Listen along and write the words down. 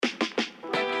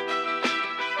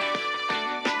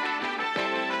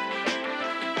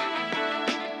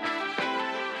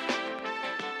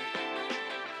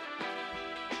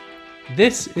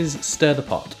This is Stir the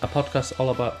Pot, a podcast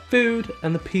all about food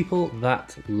and the people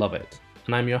that love it.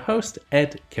 And I'm your host,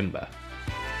 Ed Kimber.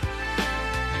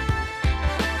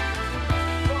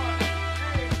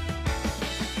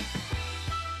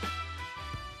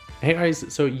 Hey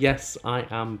guys, so yes, I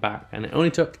am back, and it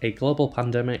only took a global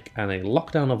pandemic and a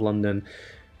lockdown of London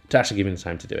to actually give me the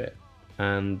time to do it.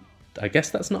 And I guess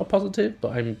that's not a positive,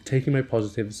 but I'm taking my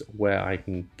positives where I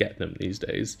can get them these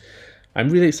days. I'm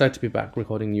really excited to be back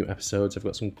recording new episodes. I've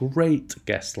got some great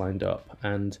guests lined up,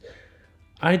 and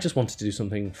I just wanted to do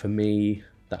something for me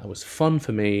that was fun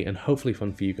for me and hopefully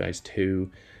fun for you guys too.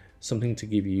 Something to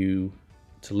give you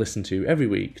to listen to every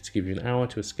week, to give you an hour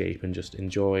to escape and just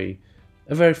enjoy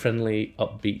a very friendly,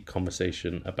 upbeat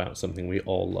conversation about something we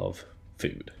all love,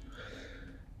 food.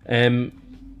 I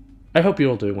hope you're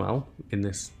all doing well in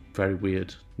this very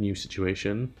weird new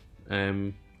situation.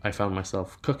 I found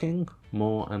myself cooking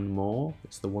more and more.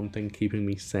 It's the one thing keeping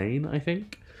me sane, I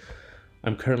think.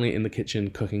 I'm currently in the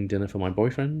kitchen cooking dinner for my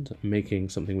boyfriend, making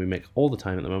something we make all the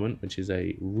time at the moment, which is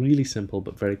a really simple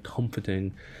but very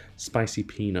comforting spicy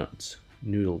peanut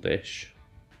noodle dish.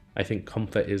 I think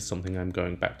comfort is something I'm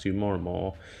going back to more and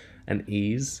more, and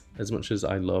ease. As much as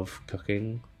I love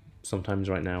cooking, sometimes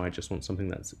right now I just want something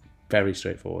that's very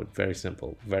straightforward, very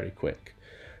simple, very quick.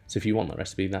 So if you want that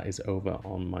recipe, that is over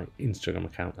on my Instagram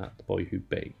account at The Boy Who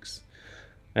Bakes.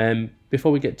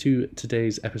 Before we get to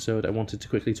today's episode, I wanted to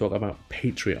quickly talk about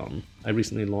Patreon. I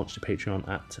recently launched a Patreon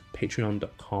at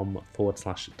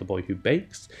patreon.com/The Boy Who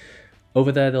Bakes.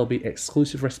 Over there, there'll be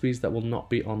exclusive recipes that will not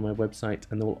be on my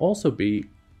website, and there will also be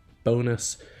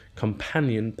bonus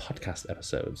companion podcast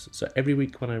episodes. So every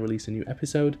week when I release a new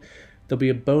episode, there'll be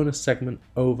a bonus segment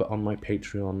over on my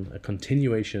Patreon, a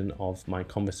continuation of my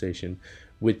conversation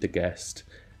with the guest,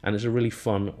 and it's a really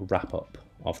fun wrap-up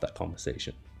of that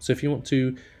conversation. So if you want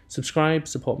to subscribe,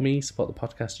 support me, support the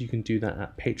podcast, you can do that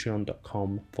at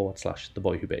patreon.com/The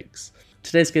Boy Who Bakes.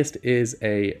 Today's guest is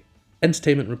a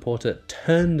entertainment reporter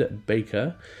turned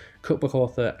baker, cookbook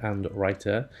author and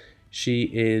writer. She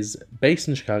is based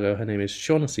in Chicago. Her name is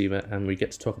Shauna Seaver, and we get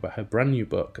to talk about her brand new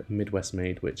book, Midwest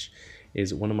Made, which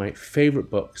is one of my favorite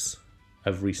books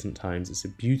of recent times. It's a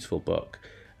beautiful book,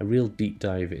 a real deep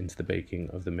dive into the baking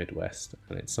of the Midwest,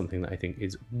 and it's something that I think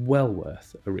is well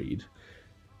worth a read.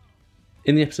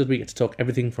 In the episode, we get to talk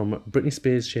everything from Britney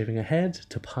Spears shaving her head,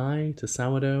 to pie, to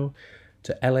sourdough,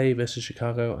 to LA versus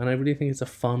Chicago, and I really think it's a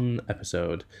fun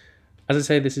episode. As I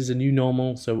say, this is a new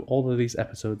normal, so all of these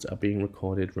episodes are being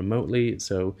recorded remotely,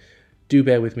 so do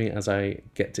bear with me as I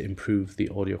get to improve the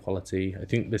audio quality. I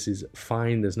think this is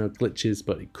fine, there's no glitches,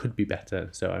 but it could be better,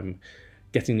 so I'm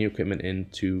getting new equipment in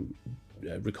to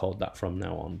record that from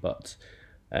now on. But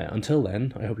until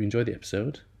then, I hope you enjoy the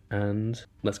episode, and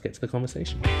let's get to the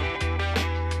conversation.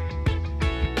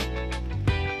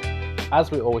 As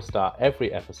we always start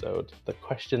every episode, the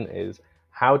question is,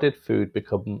 how did food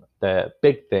become the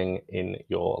big thing in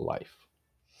your life?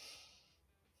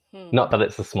 Not that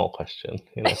it's a small question,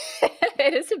 you know.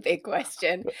 It is a big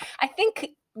question. I think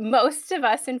most of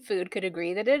us in food could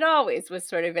agree that it always was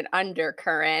sort of an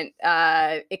undercurrent.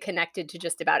 It connected to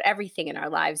just about everything in our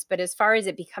lives. But as far as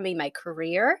it becoming my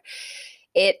career,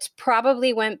 it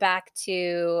probably went back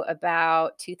to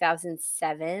about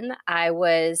 2007. I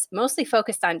was mostly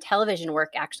focused on television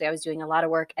work, actually. I was doing a lot of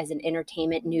work as an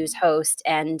entertainment news host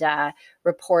and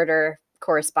reporter,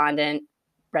 correspondent,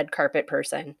 red carpet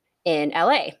person in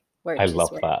LA. I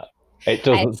love that. It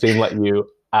doesn't seem like you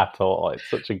at all. It's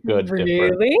such a good difference.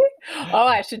 Really? Oh,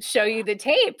 I should show you the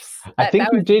tapes. I think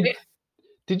you did.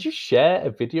 Did you share a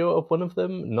video of one of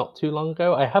them not too long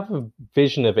ago? I have a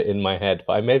vision of it in my head,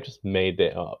 but I may have just made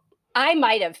it up. I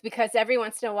might have, because every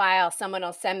once in a while someone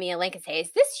will send me a link and say,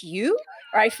 "Is this you?"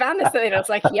 Or I found this, and I was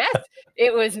like, "Yes,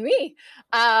 it was me,"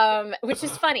 which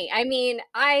is funny. I mean,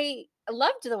 I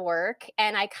loved the work,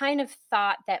 and I kind of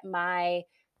thought that my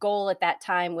goal at that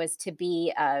time was to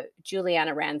be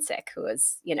Juliana Rancic, who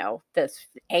was, the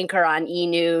anchor on E!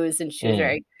 News, and she was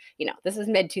very, this is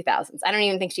mid 2000s. I don't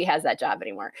even think she has that job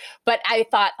anymore. But I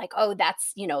thought like, oh,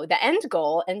 that's, the end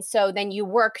goal. And so then you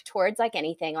work towards like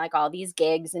anything, like all these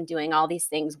gigs and doing all these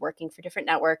things, working for different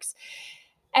networks.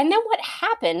 And then what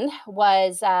happened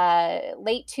was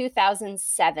late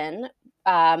 2007,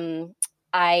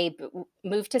 I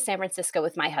moved to San Francisco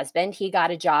with my husband. He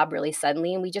got a job really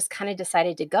suddenly, and we just kind of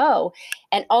decided to go.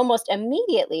 And almost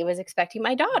immediately was expecting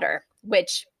my daughter,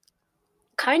 which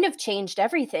kind of changed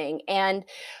everything. And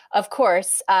of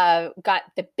course, got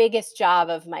the biggest job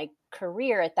of my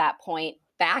career at that point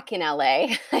back in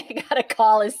LA. I got a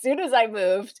call as soon as I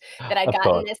moved that I'd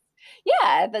gotten this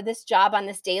Yeah, this job on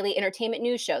this daily entertainment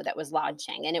news show that was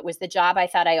launching, and it was the job I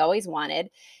thought I always wanted.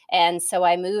 And so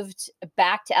I moved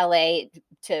back to LA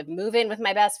to move in with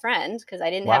my best friend because I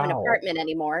didn't have an Wow. apartment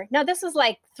anymore. No, this was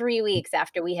like 3 weeks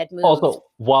after we had moved. Also,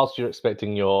 whilst you're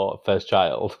expecting your first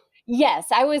child. Yes,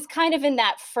 I was kind of in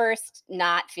that first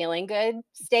not feeling good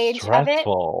stage of it,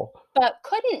 Stressful. but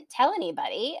couldn't tell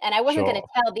anybody, and I wasn't gonna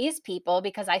Sure. tell these people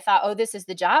because I thought, "Oh, this is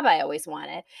the job I always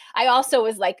wanted." I also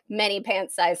was, like, many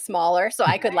pants size smaller, so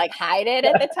I could, like, hide it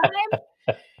at the time.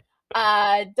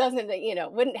 Doesn't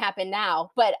wouldn't happen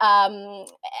now, but,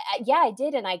 yeah, I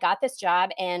did, and I got this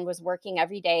job and was working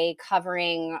every day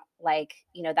covering, like,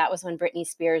 that was when Britney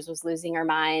Spears was losing her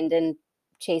mind and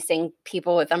chasing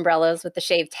people with umbrellas with the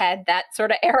shaved head, that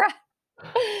sorta era.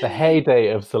 The heyday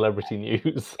of celebrity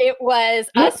news. It was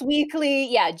Us Weekly,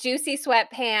 yeah, Juicy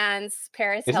Sweatpants,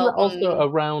 Paris Isn't that also Hilton.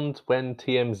 around when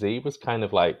TMZ was kind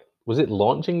of like, was it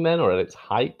launching then or at its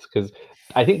height? Because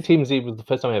I think TMZ was the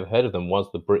first time I ever heard of them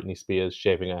was the Britney Spears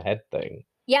shaving her head thing.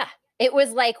 Yeah, it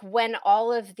was like when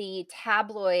all of the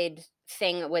tabloid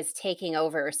thing was taking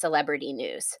over celebrity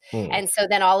news, Hmm. and so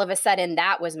then all of a sudden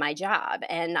that was my job,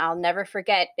 and I'll never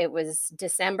forget, it was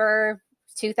December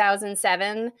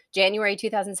 2007, January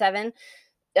 2007,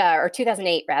 or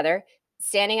 2008 rather,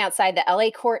 standing outside the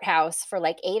LA courthouse for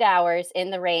like 8 hours in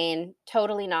the rain,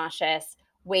 totally nauseous,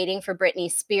 waiting for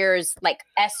Britney Spears, like,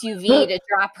 SUV to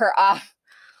drop her off.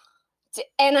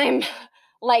 And I'm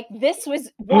like, this was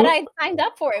what I signed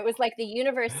up for. It was like the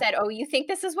universe said, "Oh, you think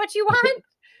this is what you want?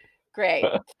 Great."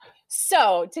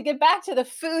 So, to get back to the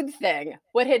food thing,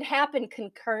 what had happened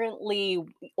concurrently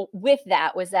with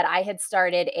that was that I had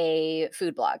started a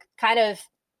food blog, kind of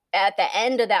at the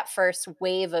end of that first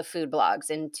wave of food blogs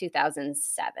in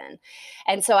 2007.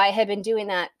 And so I had been doing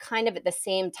that kind of at the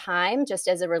same time, just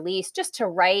as a release, just to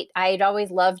write. I'd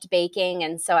always loved baking.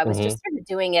 And so I was Hmm. just sort of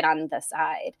doing it on the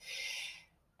side.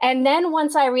 And then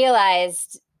once I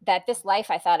realized that this life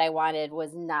I thought I wanted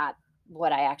was not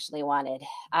what I actually wanted,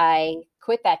 I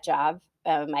quit that job.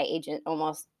 My agent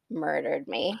almost murdered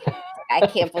me. I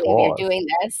can't Of believe you're course. doing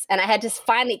this. And I had to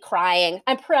finally crying,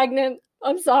 "I'm pregnant.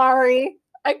 I'm sorry.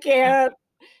 I can't."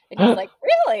 And he's like,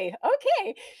 "Really?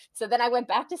 Okay." So then I went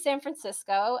back to San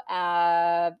Francisco,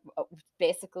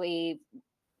 basically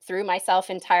threw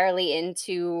myself entirely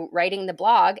into writing the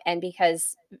blog. And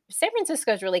because San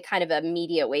Francisco is really kind of a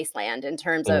media wasteland in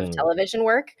terms of Mm, television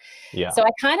work, yeah. so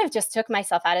I kind of just took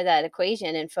myself out of that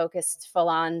equation and focused full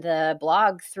on the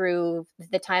blog through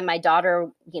the time my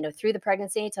daughter, through the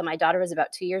pregnancy till my daughter was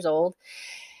about 2 years old,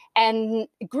 and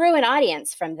grew an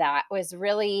audience from that. Was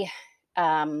really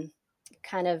um,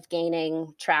 kind of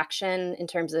gaining traction in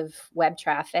terms of web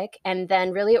traffic, and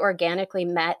then really organically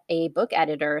met a book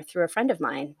editor through a friend of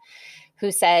mine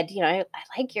who said, "I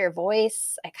like your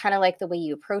voice. I kind of like the way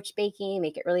you approach baking,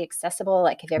 make it really accessible.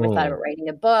 Like, have you ever thought Mm. about writing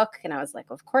a book?" And I was like,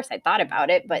 "Of course I thought about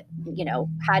it, but,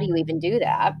 how do you even do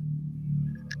that?"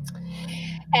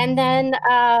 And then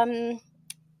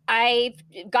I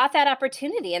got that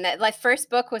opportunity, and that, like, first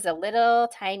book was a little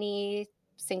tiny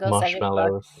single subject book,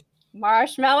 Marshmallows.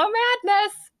 Marshmallow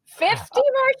Madness, 50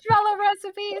 marshmallow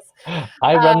recipes.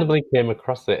 I Um, randomly came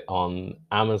across it on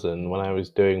Amazon when I was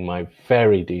doing my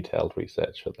very detailed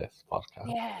research for this podcast,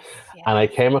 yes, and I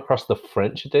yes. came across the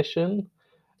French edition,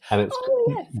 and it's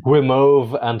Oh, yes.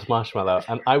 guimauve and marshmallow,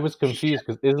 and I was confused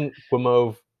because isn't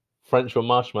guimauve French for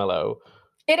marshmallow?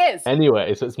 It is.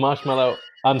 Anyway, so it's marshmallow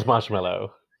and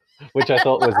marshmallow, which I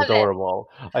thought was Love it. adorable.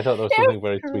 I thought there was It something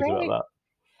very was sweet about great. that.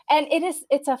 And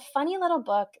it's a funny little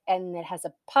book, and it has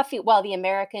a puffy, the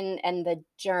American and the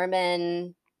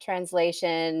German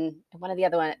translation, and one of the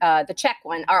other one, the Czech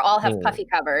one, are all have Mm, puffy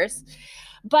covers.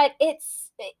 But it's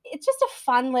just a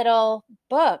fun little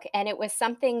book, and it was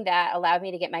something that allowed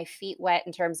me to get my feet wet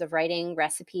in terms of writing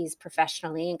recipes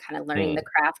professionally and kind of learning the mm.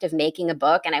 craft of making a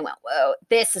book. And I went, "Whoa,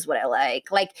 this is what I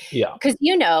like." Like, Yeah, because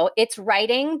it's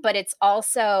writing, but it's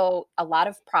also a lot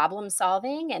of problem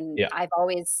solving. And yeah. I've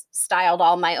always styled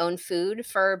all my own food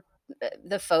for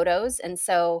the photos, and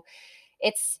so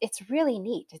it's really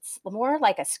neat. It's more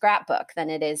like a scrapbook than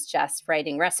it is just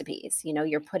writing recipes.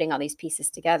 You're putting all these pieces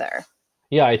together.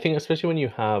 Yeah, I think especially when you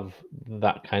have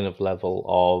that kind of level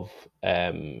of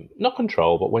not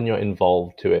control, but when you're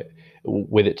involved to it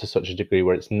with it to such a degree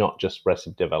where it's not just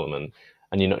recipe development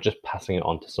and you're not just passing it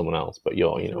on to someone else, but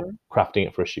you're, Mhm. crafting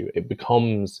it for a shoot, it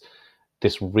becomes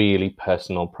this really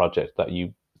personal project that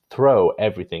you throw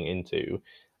everything into.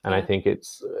 And I Yeah. think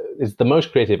it's the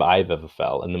most creative I've ever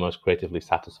felt and the most creatively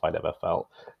satisfied I've ever felt.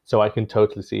 So I can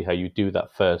totally see how you do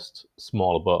that first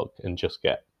smaller book and just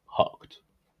get hooked.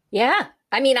 Yeah.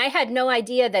 I mean, I had no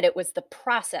idea that it was the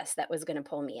process that was gonna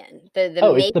pull me in, the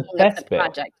Oh, it's the making of the best bit.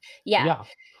 project. Yeah. Yeah.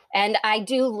 And I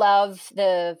do love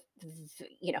so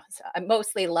I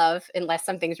mostly love, unless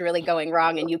something's really going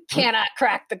wrong and you cannot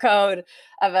crack the code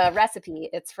of a recipe,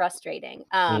 it's frustrating.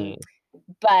 Mm.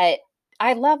 But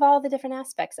I love all the different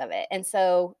aspects of it. And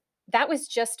so that was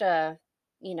just a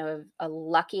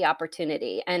lucky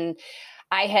opportunity. And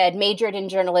I had majored in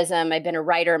journalism. I've been a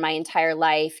writer my entire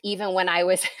life. Even when I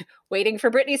was waiting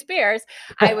for Britney Spears,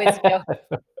 I was,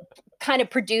 kind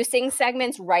of producing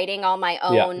segments, writing all my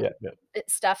Yeah, own yeah, yeah.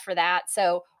 stuff for that.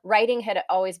 So writing had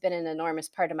always been an enormous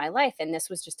part of my life. And this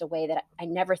was just a way that I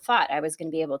never thought I was going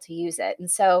to be able to use it.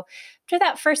 And so after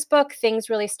that first book,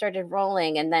 things really started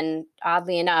rolling. And then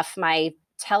oddly enough, my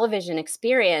television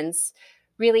experience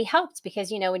really helped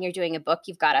because, when you're doing a book,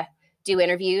 you've got to do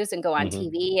interviews and go on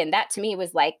Mhm. TV. And that to me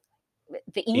was like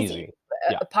the easy Easy.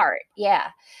 Yeah. part. Yeah.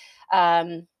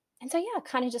 Um, and so, yeah,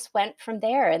 kind of just went from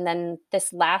there. And then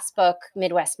this last book,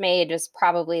 Midwest Made, was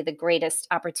probably the greatest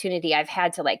opportunity I've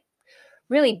had to like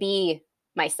really be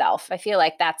myself. I feel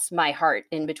like that's my heart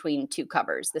in between two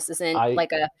covers. This isn't I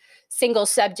like a single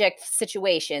subject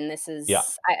situation. yeah.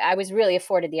 I was really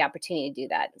afforded the opportunity to do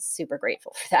that. Super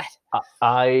grateful for that.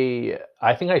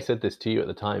 I think I said this to you at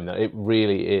the time that it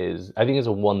really is. I think it's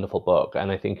a wonderful book,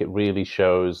 and I think it really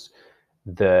shows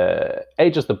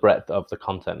just the breadth of the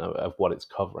content of what it's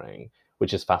covering,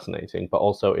 which is fascinating. But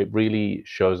also, it really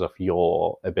shows off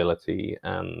your ability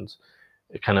and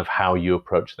kind of how you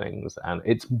approach things, and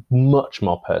it's much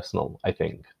more personal, I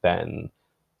think, than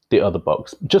the other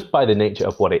books, just by the nature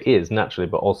of what it is naturally,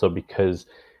 but also because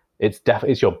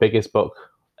it's your biggest book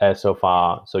so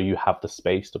far, so you have the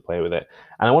space to play with it.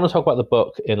 And I want to talk about the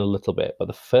book in a little bit, but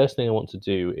the first thing I want to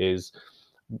do is,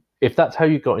 if that's how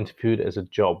you got into food as a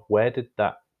job, where did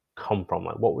that come from?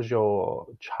 Like, what was your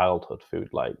childhood food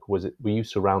like? Were you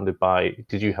surrounded by?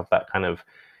 Did you have that kind of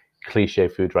cliche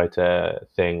food writer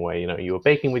thing where you were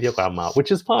baking with your grandma,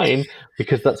 which is fine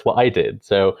because that's what I did.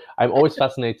 So I'm always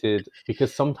fascinated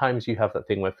because sometimes you have that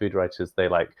thing where food writers, they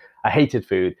like, I hated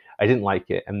food, I didn't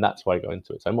like it, and that's why I got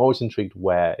into it. So I'm always intrigued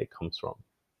where it comes from.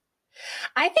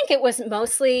 I think it was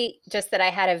mostly just that I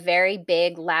had a very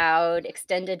big, loud,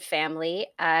 extended family.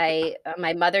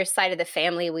 My mother's side of the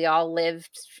family, we all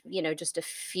lived, just a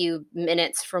few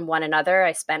minutes from one another.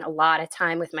 I spent a lot of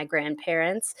time with my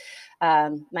grandparents.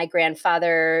 My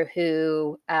grandfather,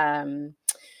 who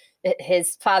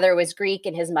his father was Greek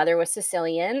and his mother was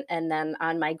Sicilian. And then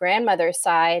on my grandmother's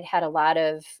side, had a lot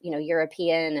of,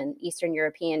 European and Eastern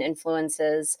European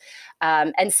influences.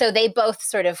 And so they both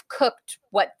sort of cooked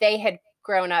what they had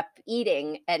grown up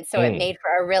eating. And so it Mm, made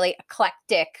for a really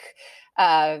eclectic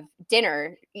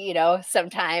dinner,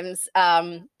 sometimes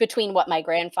between what my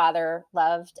grandfather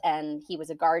loved, and he was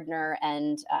a gardener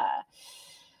and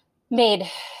made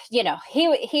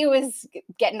he was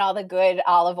getting all the good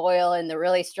olive oil and the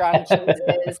really strong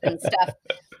cheeses and stuff,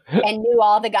 and knew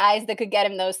all the guys that could get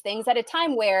him those things at a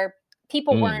time where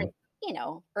people weren't,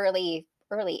 mm. early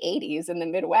 80s in the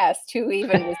Midwest who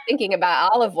even was thinking about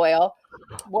olive oil,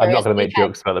 I'm not whereas going to we make had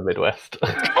jokes about the Midwest.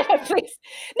 please.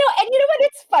 No, and you know what?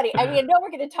 It's funny. I mean, I know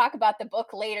we're going to talk about the book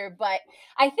later, but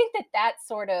I think that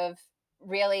sort of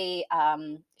really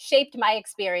shaped my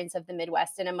experience of the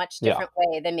Midwest in a much Yeah. different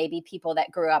way than maybe people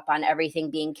that grew up on everything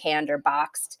being canned or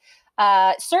boxed.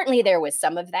 Certainly, there was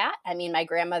some of that. I mean, my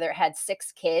grandmother had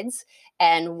 6 kids,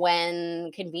 and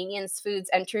when convenience foods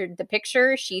entered the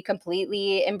picture, she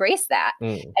completely embraced that.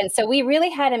 Mm. And so we really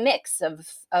had a mix of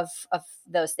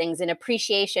those things, an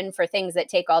appreciation for things that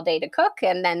take all day to cook,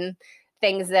 and then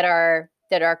things that are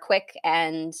quick.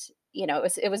 And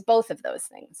it was both of those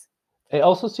things. It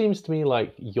also seems to me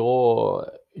like your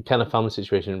kind of family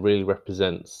situation really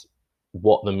represents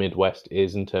what the Midwest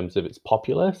is in terms of its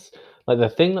populace. Like the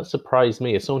thing that surprised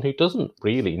me as someone who doesn't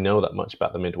really know that much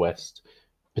about the Midwest,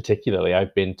 particularly,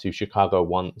 I've been to Chicago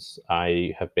once.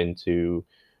 I have been to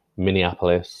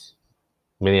Minneapolis.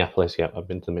 Minneapolis, yeah, I've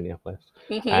been to Minneapolis.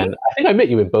 Hmm. And I think I met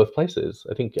you in both places.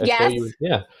 I think I saw Yes. you,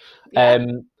 yeah. Yeah.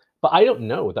 But I don't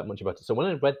know that much about it. So when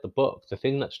I read the book, the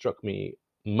thing that struck me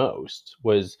most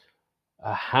was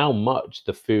how much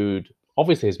the food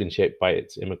obviously has been shaped by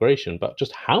its immigration, but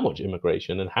just how much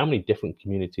immigration and how many different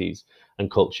communities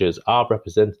and cultures are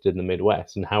represented in the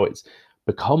Midwest, and how it's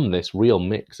become this real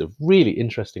mix of really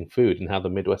interesting food, and how the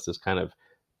Midwest has kind of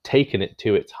taken it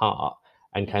to its heart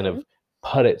and kind Hmm. of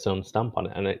put its own stamp on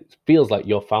it. And it feels like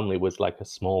your family was like a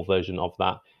small version of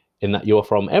that, in that you're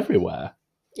from everywhere.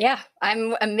 Yeah.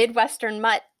 I'm a Midwestern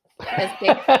mutt, as they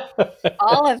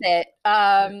all of it.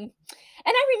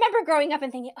 And I remember growing up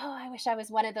and thinking, "Oh, I wish I was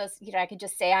one of those, I could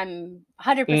just say I'm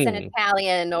 100% Mm,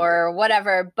 Italian or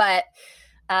whatever." But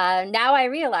now I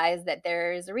realize that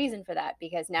there's a reason for that,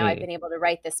 because now I've mm, been able to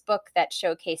write this book that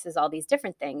showcases all these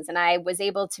different things. And I was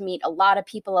able to meet a lot of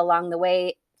people along the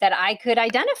way that I could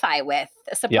identify with,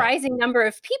 a yeah. surprising number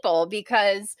of people,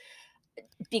 because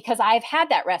I've had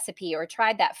that recipe or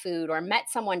tried that food or met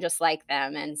someone just like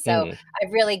them. And so Mm,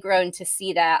 I've really grown to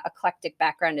see that eclectic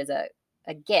background as a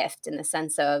gift, in the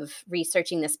sense of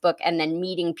researching this book and then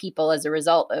meeting people as a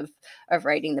result of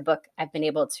writing the book. I've been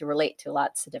able to relate to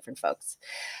lots of different folks.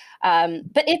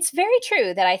 But it's very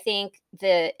true that I think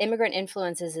the immigrant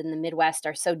influences in the Midwest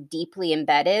are so deeply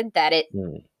embedded that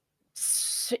mm,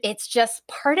 it's just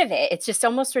part of it. It's just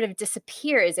almost sort of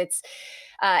disappears.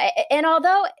 And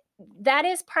although that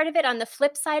is part of it, on the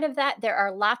flip side of that, there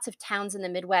are lots of towns in the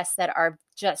Midwest that are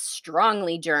just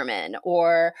strongly German,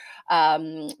 or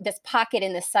this pocket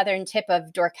in the southern tip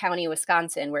of Door County,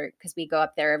 Wisconsin, where, because we go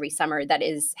up there every summer, that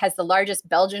has the largest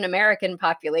Belgian American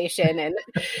population in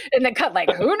the cut. Like,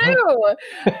 who knew?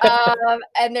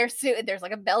 And there's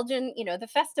like a Belgian, the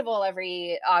festival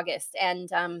every August, and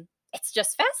it's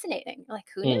just fascinating. Like,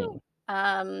 who knew?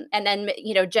 mm, And then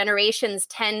generations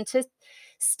tend to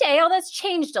stay. Oh, that's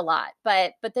changed a lot,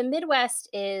 but the Midwest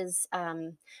is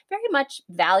very much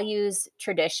values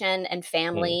tradition and mm,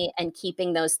 family and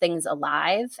keeping those things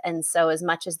alive. And so, as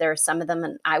much as there are some of them,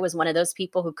 and I was one of those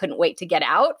people who couldn't wait to get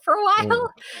out for a mm.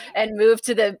 while and move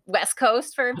to the West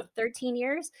Coast for 13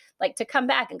 years, like, to come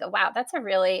back and go, wow, that's a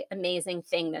really amazing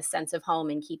thing. This sense of home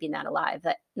and keeping that alive,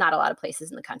 that not a lot of places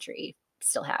in the country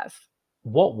still have.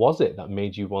 What was it that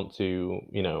made you want to,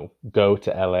 go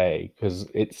to LA? Because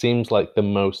it seems like the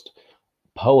most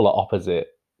polar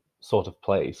opposite sort of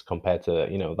place compared to,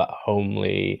 that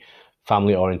homely,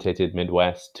 family-orientated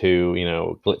Midwest to,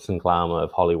 glitz and glamour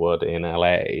of Hollywood in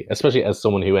LA, especially as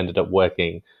someone who ended up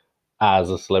working as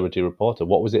a celebrity reporter.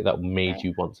 What was it that made Right.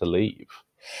 you want to leave?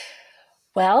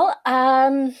 Well,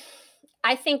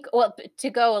 I think, well, to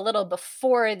go a little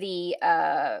before the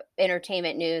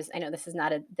entertainment news. I know this is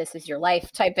not a "this is your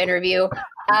life" type interview,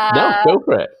 No, uh, go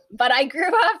for it. but I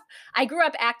grew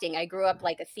up acting. I grew up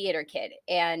like a theater kid,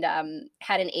 and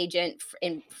had an agent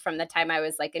from the time I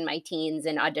was like in my teens,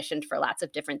 and auditioned for lots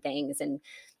of different things and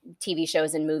TV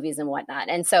shows and movies and whatnot.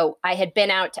 And so I had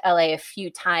been out to LA a few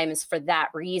times for that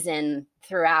reason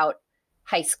throughout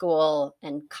high school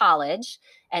and college,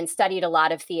 and studied a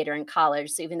lot of theater in college.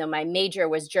 So even though my major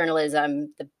was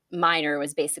journalism, the minor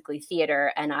was basically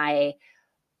theater, and I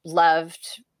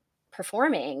loved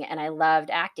performing and I loved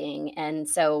acting. And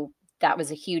so that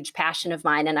was a huge passion of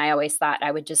mine. And I always thought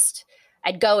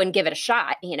I'd go and give it a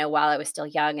shot, while I was still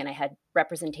young and I had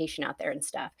representation out there and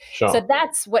stuff. So Sure.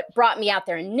 that's what brought me out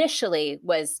there initially,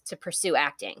 was to pursue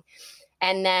acting.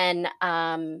 And then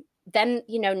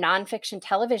nonfiction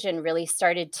television really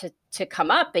started to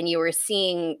come up, and you were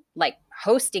seeing, like,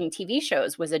 hosting TV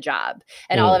shows was a job.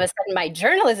 And all of Mm, a sudden, my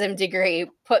journalism degree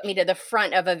put me to the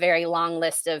front of a very long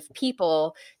list of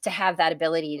people to have that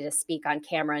ability to speak on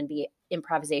camera and be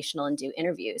improvisational and do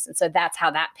interviews. And so that's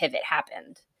how that pivot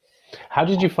happened. How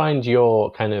did you find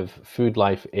your kind of food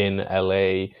life in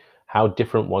LA? How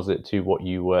different was it to what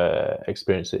you were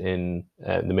experiencing in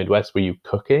the Midwest? Were you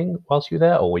cooking whilst you were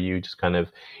there, or were you just kind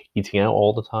of eating out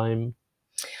all the time?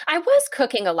 I was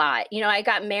cooking a lot. I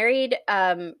got married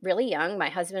really young. My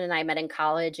husband and I met in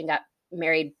college and got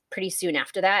married pretty soon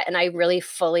after that. And I really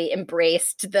fully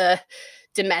embraced the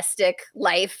domestic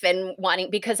life, and wanting,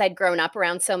 because I'd grown up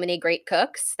around so many great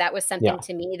cooks. That was something Yeah.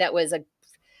 to me that was a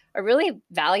really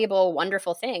valuable,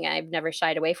 wonderful thing. I've never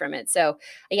shied away from it. So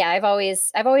yeah, I've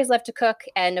always loved to cook.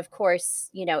 And of course,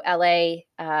 LA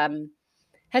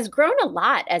has grown a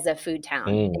lot as a food town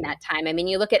in Mm, that time. I mean,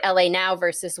 you look at LA now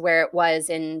versus where it was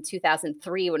in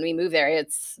 2003 when we moved there.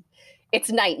 It's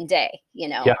night and day.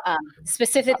 yeah.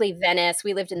 Specifically Venice.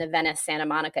 We lived in the Venice Santa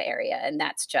Monica area, and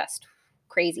that's just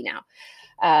crazy now.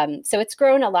 So it's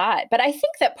grown a lot. But I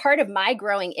think that part of my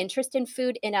growing interest in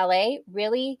food in LA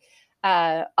really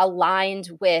aligned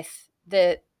with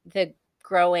the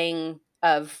growing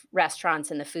of restaurants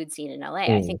and the food scene in LA. I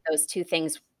Mm. think those two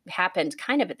things happened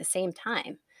kind of at the same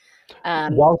time.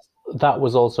 Um, Whilst that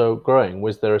was also growing,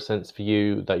 was there a sense for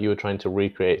you that you were trying to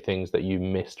recreate things that you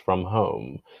missed from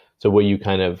home? So were you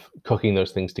kind of cooking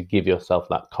those things to give yourself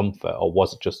that comfort, or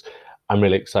was it just, I'm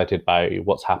really excited by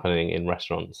what's happening in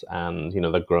restaurants and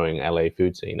the growing LA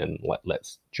food scene, and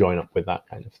let's join up with that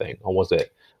kind of thing? Or was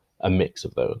it a mix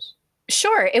of those?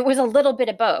 Sure, it was a little bit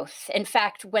of both. In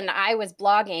fact, when I was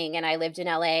blogging and I lived in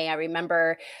LA, I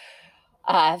remember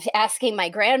asking my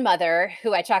grandmother,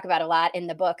 who I talk about a lot in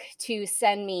the book, to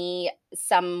send me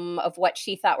some of what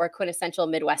she thought were quintessential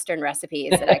Midwestern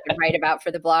recipes that I could write about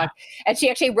for the blog. And she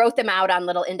actually wrote them out on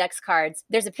little index cards.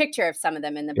 There's a picture of some of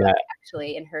them in the book, Yeah.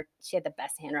 actually, in her, she had the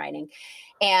best handwriting.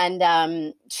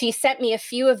 And she sent me a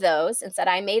few of those and said,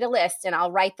 I made a list and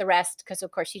I'll write the rest. Because,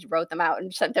 of course, she wrote them out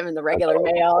and sent them in the regular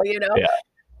mail, you know? Yeah.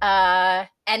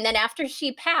 And then after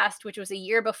she passed, which was a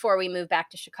year before we moved back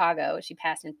to Chicago, she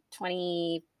passed in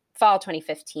fall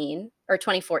 2015 or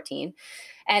 2014.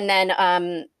 And then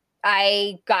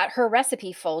I got her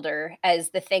recipe folder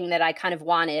as the thing that I kind of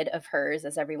wanted of hers,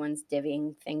 as everyone's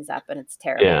divvying things up and it's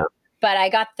terrible. Yeah. But I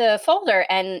got the folder,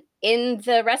 and in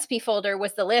the recipe folder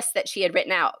was the list that she had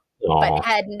written out, Aw. but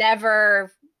had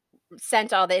never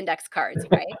sent all the index cards,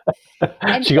 right?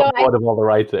 And She got bored of all the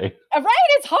writing. Right,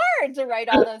 it's hard to write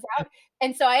all those out.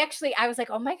 And so I was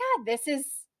like, oh my God, this is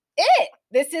it.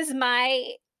 This is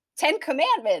my 10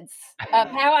 commandments of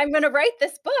how I'm going to write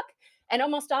this book. And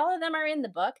almost all of them are in the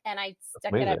book. And I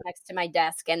stuck it up next to my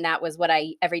desk. And that was what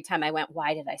every time I went,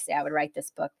 why did I say I would write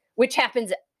this book? Which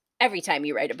happens every time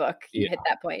you write a book, you hit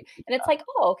that point. And it's like,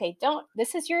 oh, okay,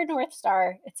 this is your North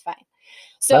Star. It's fine.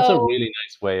 So that's a really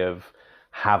nice way of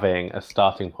having a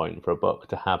starting point for a book,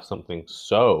 to have something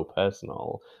so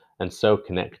personal and so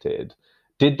connected.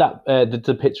 Did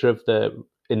the picture of the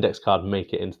index card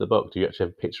make it into the book? Do you actually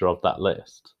have a picture of that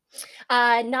list?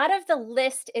 Not of the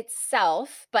list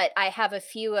itself, but I have I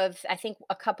think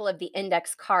a couple of the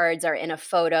index cards are in a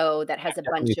photo that has a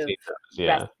bunch of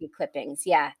recipe clippings.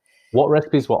 Yeah. What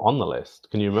recipes were on the list?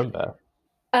 Can you remember?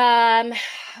 Oh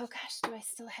gosh, do I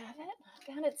still have it?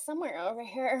 I found it somewhere over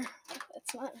here.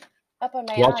 It's not up on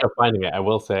my While you're finding it, I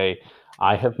will say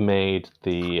I have made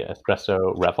the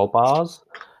espresso revel bars,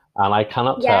 and I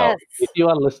cannot tell if you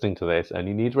are listening to this and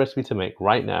you need a recipe to make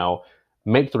right now,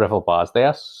 make the revel bars. They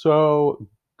are so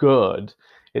good.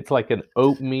 It's like an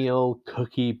oatmeal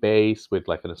cookie base with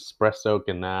like an espresso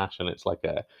ganache, and it's like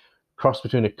a cross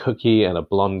between a cookie and a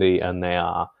blondie, and they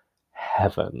are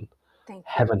heaven.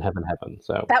 Heaven.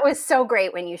 So that was so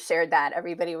great when you shared that.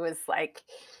 Everybody was like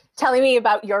telling me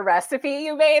about your recipe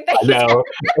you made. I know.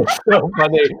 It's so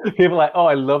funny. People are like, oh,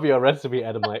 I love your recipe.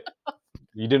 And I'm like,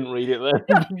 you didn't read it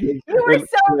then? You were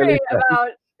so great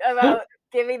about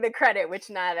giving the credit, which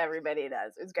not everybody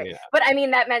does. It was great. Yeah. But I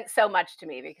mean, that meant so much to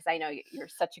me because I know you're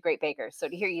such a great baker. So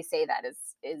to hear you say that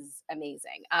is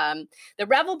amazing. The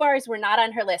Revel bars were not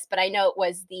on her list, but I know it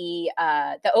was the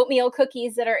oatmeal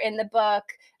cookies that are in the book,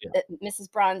 Mrs.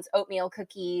 Braun's oatmeal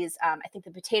cookies. I think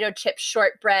the potato chip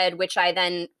shortbread, which I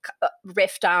then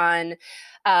riffed on.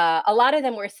 A lot of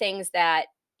them were things that,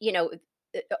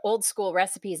 old school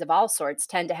recipes of all sorts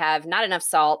tend to have not enough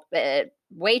salt,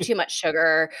 way too much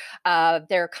sugar.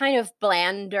 They're kind of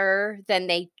blander than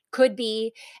they could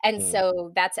be. And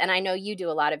so and I know you do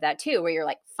a lot of that too, where you're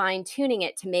like fine tuning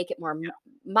it to make it more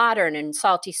modern and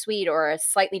salty sweet, or a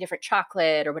slightly different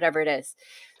chocolate or whatever it is.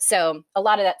 So a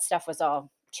lot of that stuff was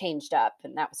all changed up,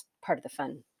 and that was part of the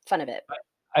fun of it.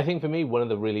 I think for me, one of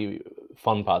the really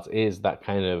fun parts is that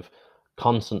kind of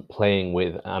constant playing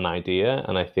with an idea,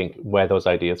 and I think where those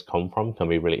ideas come from can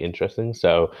be really interesting.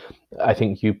 So I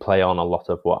think you play on a lot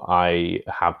of what I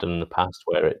have done in the past,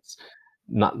 where it's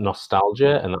not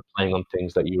nostalgia and playing on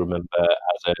things that you remember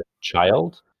as a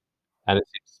child. And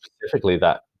it's specifically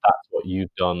that's what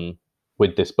you've done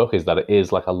with this book, is that it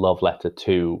is like a love letter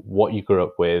to what you grew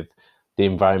up with, the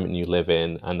environment you live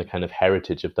in, and the kind of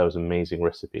heritage of those amazing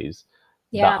recipes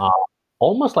that are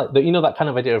almost like that kind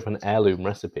of idea of an heirloom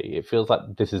recipe. It feels like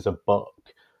this is a book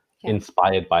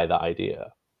inspired by that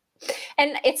idea.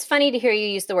 And it's funny to hear you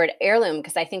use the word heirloom,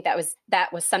 because I think that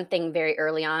was something very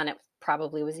early on. It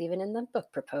probably was even in the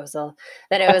book proposal,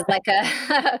 that it was like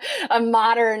a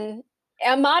modern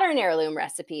heirloom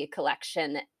recipe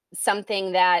collection,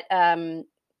 something that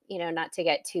not to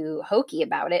get too hokey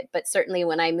about it, but certainly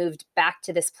when I moved back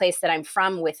to this place that I'm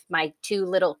from with my two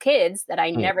little kids that I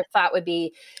never thought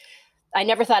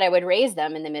I would raise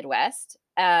them in the Midwest.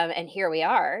 And here we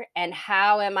are. And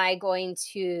how am I going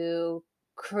to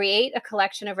create a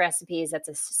collection of recipes that's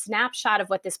a snapshot of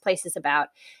what this place is about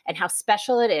and how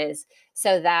special it is,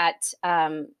 so that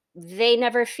they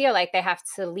never feel like they have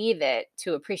to leave it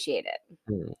to appreciate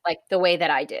it, like the way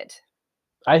that I did.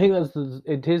 I think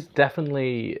it is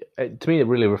definitely, to me, it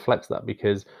really reflects that,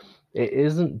 because it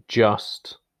isn't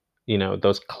just,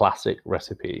 those classic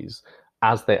recipes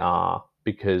as they are,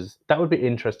 because that would be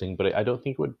interesting, but I don't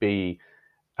think it would be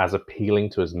as appealing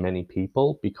to as many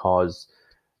people, because,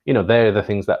 they're the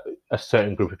things that a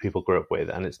certain group of people grew up with,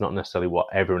 and it's not necessarily what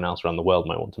everyone else around the world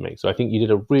might want to make. So I think you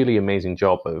did a really amazing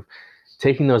job of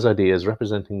taking those ideas,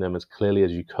 representing them as clearly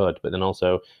as you could, but then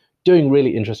also doing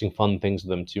really interesting, fun things with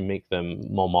them to make them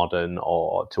more modern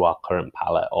or to our current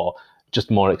palate, or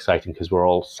just more exciting because we're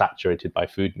all saturated by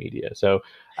food media. So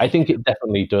I think it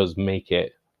definitely does make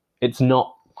it. It's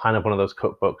not kind of one of those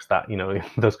cookbooks that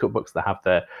those cookbooks that have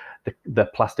the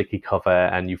plasticky cover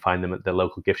and you find them at the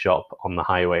local gift shop on the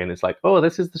highway and it's like, oh,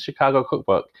 this is the Chicago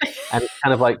cookbook, and it's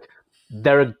kind of like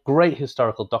they're a great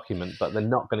historical document, but they're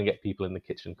not going to get people in the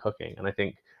kitchen cooking. And I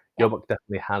think Yeah, your book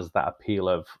definitely has that appeal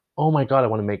of, oh my god, I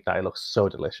want to make that. It looks so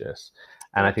delicious,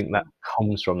 and I thank think that you.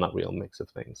 comes from that real mix of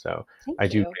things. So I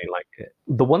Thank do you. really like it.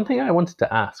 The one thing I wanted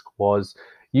to ask was,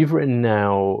 you've written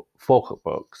now 4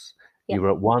 cookbooks. You Yep.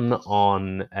 wrote one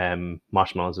on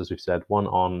marshmallows, as we've said, one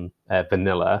on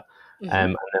vanilla, Hmm. and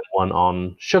then one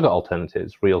on sugar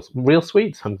alternatives, real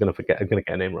sweets. I'm gonna forget. I'm gonna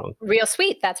get a name wrong. Real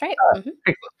sweet. That's right. Excellent.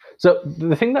 So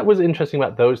the thing that was interesting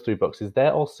about those 3 books is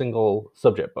they're all single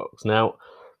subject books. Now,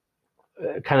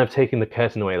 kind of taking the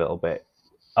curtain away a little bit,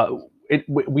 uh,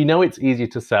 we know it's easier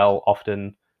to sell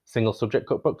often single subject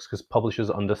cookbooks because publishers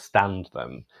understand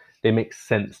them. They make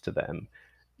sense to them.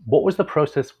 What was the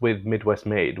process with Midwest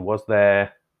Made? Was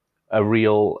there a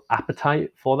real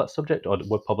appetite for that subject, or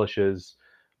were publishers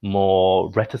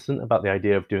more reticent about the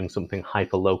idea of doing something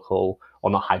hyper local, or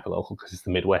not hyper local because it's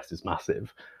the Midwest is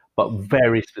massive, but Hmm.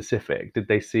 very specific? Did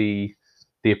they see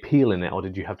the appeal in it, or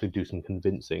did you have to do some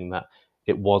convincing that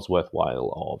it was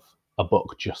worthwhile of a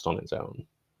book just on its own?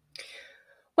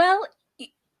 Well,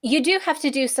 you do have to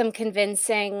do some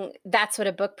convincing. That's what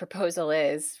a book proposal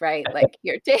is, right? Like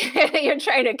you're you're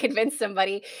trying to convince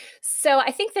somebody. So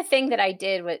I think the thing that I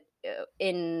did with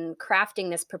in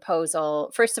crafting this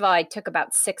proposal, first of all, I took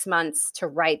about 6 months to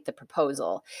write the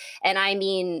proposal, and I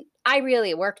mean, I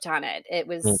really worked on it.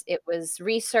 Mm, It was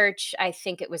research. I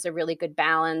think it was a really good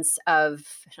balance of.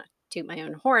 Toot my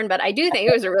own horn, but I do think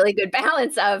it was a really good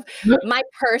balance of my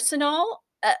personal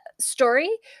story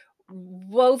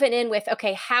woven in with,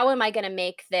 okay, how am I going to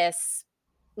make this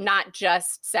not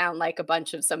just sound like a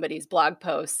bunch of somebody's blog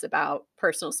posts about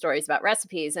personal stories about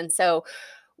recipes? And so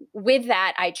with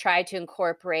that, I try to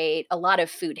incorporate a lot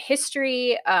of food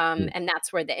history, mm, and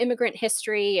that's where the immigrant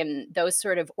history and those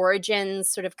sort of origins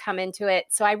sort of come into it.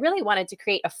 So I really wanted to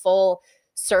create a full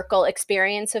circle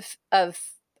experience of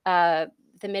uh,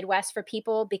 the Midwest for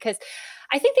people, because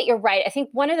I think that you're right. I think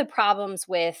one of the problems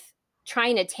with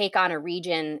trying to take on a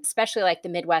region, especially like the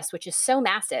Midwest, which is so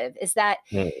massive, is that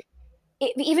mm.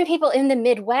 even people in the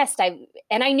Midwest, I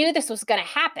knew this was gonna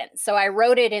happen, so I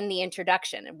wrote it in the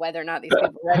introduction, and whether or not these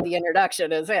people read the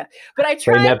introduction is, yeah, but I They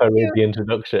tried never read to. the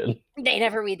introduction. They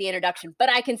never read the introduction, but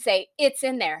I can say it's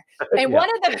in there, and Yeah, one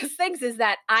of those things is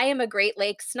that I am a Great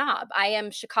Lakes snob. I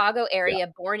am Chicago yeah,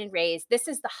 area born and raised. This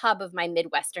is the hub of my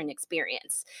Midwestern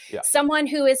experience. yeah. Someone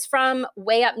who is from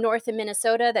way up north in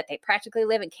Minnesota that they practically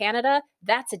live in Canada,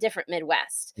 that's a different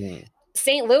Midwest. Mm.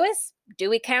 St. Louis, do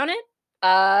we count it?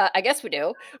 I guess we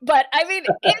do. But I mean,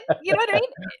 you know what I mean?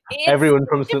 It's Everyone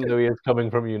from St. different. Louis is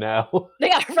coming from you now.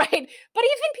 Yeah, right. But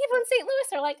even people in St.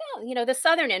 Louis are like, oh, the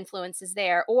Southern influence is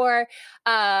there, or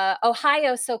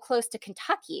Ohio so close to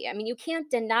Kentucky. I mean, you can't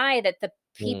deny that the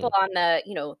people Mm,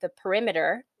 on the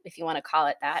perimeter, if you want to call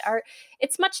it that,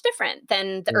 it's much different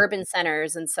than the mm, urban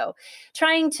centers. And so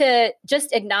trying to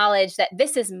just acknowledge that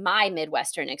this is my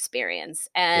Midwestern experience.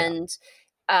 yeah.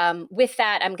 And with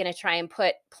that, I'm going to try and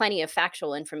put plenty of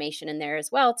factual information in there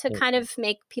as well to Mm, kind of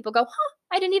make people go, huh,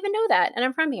 I didn't even know that. And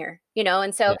I'm from here.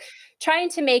 And so yeah. trying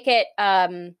to make it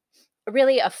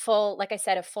really a full, like I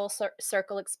said, a full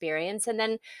circle experience. And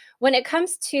then when it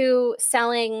comes to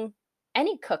selling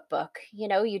any cookbook,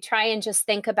 you try and just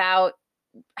think about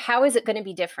how is it going to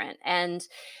be different. And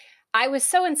I was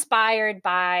so inspired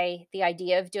by the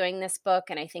idea of doing this book.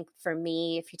 And I think for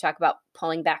me, if you talk about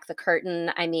pulling back the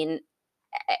curtain, I mean,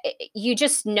 you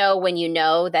just know when you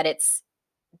know that it's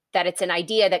an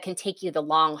idea that can take you the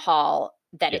long haul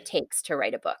that Yeah. it takes to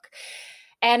write a book.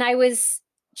 And I was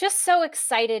just so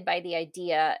excited by the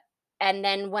idea. And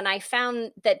then when I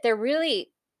found that there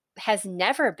really has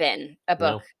never been a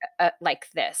book No. like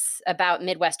this about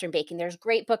Midwestern baking. There's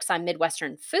great books on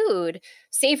Midwestern food,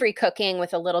 savory cooking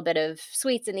with a little bit of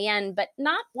sweets in the end, but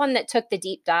not one that took the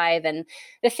deep dive. And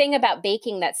the thing about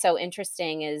baking that's so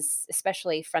interesting is,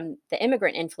 especially from the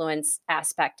immigrant influence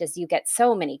aspect, is you get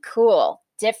so many cool,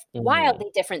 Mm.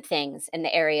 wildly different things in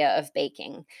the area of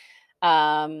baking.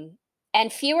 Um,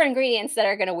 and fewer ingredients that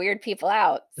are going to weird people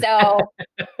out. So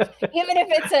even if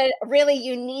it's a really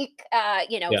unique,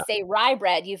 Yeah. say rye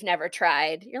bread you've never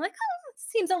tried, you're like, oh,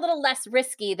 seems a little less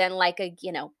risky than like a,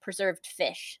 preserved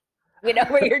fish,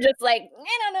 where you're just like,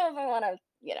 I don't know if I want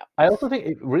to. I also think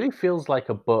it really feels like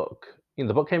a book.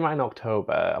 the book came out in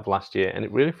October of last year, and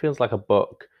it really feels like a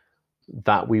book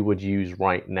that we would use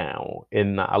right now,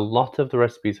 in that a lot of the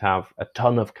recipes have a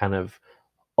ton of kind of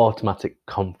automatic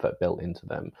comfort built into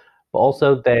them. But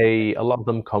also a lot of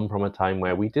them come from a time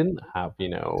where we didn't have,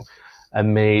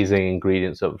 amazing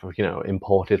ingredients of,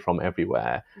 imported from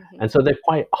everywhere. Mhm. And so they're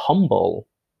quite humble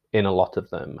in a lot of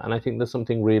them. And I think there's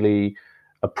something really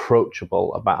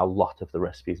approachable about a lot of the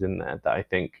recipes in there that I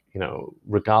think,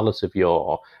 regardless of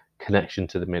your connection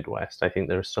to the Midwest, I think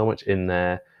there is so much in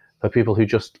there for people who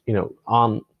just,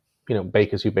 aren't,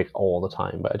 bakers who bake all the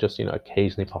time, but are just,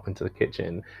 occasionally pop into the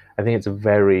kitchen. I think it's a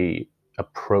very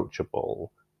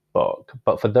approachable book.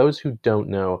 But for those who don't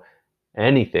know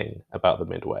anything about the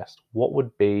Midwest, what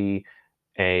would be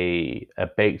a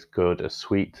baked good, a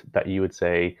sweet that you would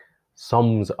say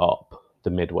sums up the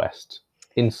Midwest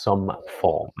in some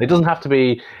form? It doesn't have to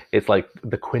be, it's like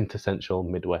the quintessential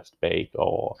Midwest bake,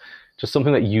 or just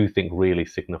something that you think really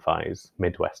signifies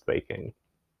Midwest baking.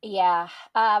 Yeah.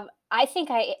 I think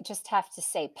I just have to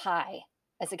say pie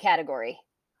as a category.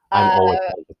 I'm Uh, always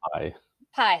down for pie.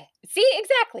 Pie. See,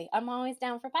 exactly. I'm always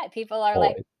down for pie. People are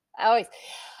like, Always.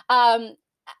 always. Um,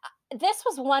 this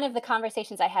was one of the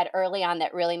conversations I had early on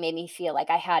that really made me feel like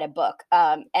I had a book.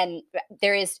 And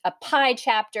there is a pie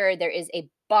chapter, there is a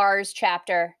bars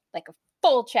chapter, like a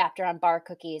full chapter on bar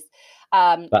cookies,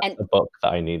 That's and the book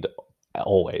that I need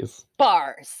always.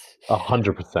 bars.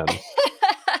 100%.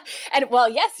 And well,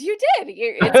 yes, you did.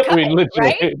 It's I mean, coming,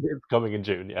 literally, right? it's coming in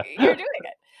June, yeah. You're doing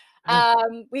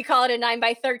it. We call it a 9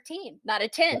 by 13, not a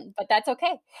tin, but that's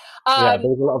okay. Yeah, Um, there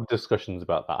was a lot of discussions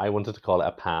about that. I wanted to call it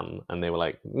a pan, and they were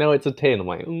like, "No, it's a tin." I'm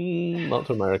like, not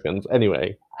to Americans."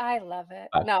 Anyway, I love it.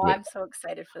 back No, to me. I'm so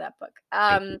excited for that book.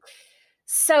 Thank you.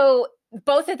 So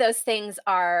both of those things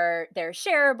they're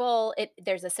shareable.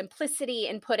 There's a simplicity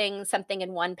in putting something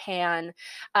in one pan.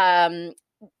 Um,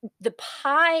 the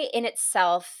pie in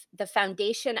itself, the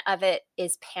foundation of it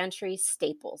is pantry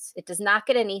staples. It does not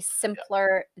get any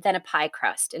simpler than a pie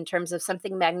crust in terms of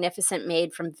something magnificent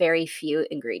made from very few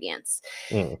ingredients.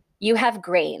 Mm, You have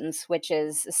grains, which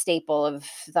is a staple of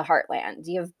the heartland.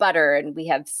 You have butter, and we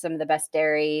have some of the best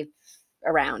dairy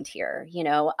around here.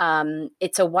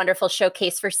 It's a wonderful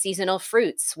showcase for seasonal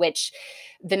fruits, which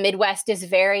the Midwest is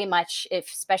very much,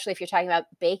 especially if you're talking about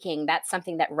baking, that's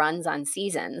something that runs on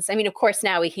seasons. I mean, of course,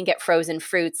 now we can get frozen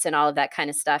fruits and all of that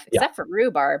kind of stuff, yeah, except for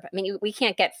rhubarb. I mean, we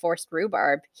can't get forced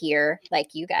rhubarb here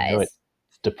like you I know guys.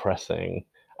 it's depressing.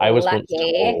 I was once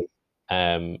Lucky.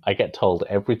 told, I get told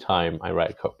every time I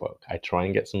write a cookbook, I try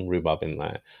and get some rhubarb in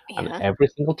there, and Yeah. every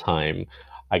single time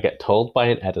I get told by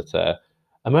an editor,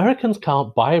 Americans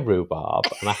can't buy rhubarb,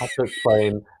 and I have to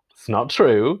explain it's not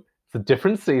true. It's a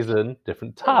different season,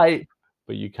 different type,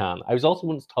 but you can. I was also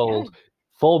once Yeah. told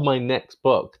for my next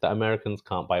book that Americans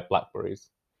can't buy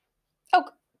blackberries. Oh,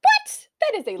 what?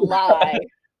 That is a lie.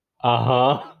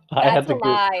 Uh-huh. That's a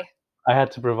lie. I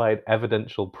had to provide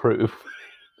evidential proof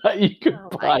that you could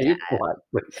Oh my buy god.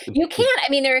 blackberries in You the can't. I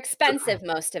mean, they're expensive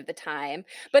most of the time,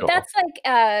 but store. that's like,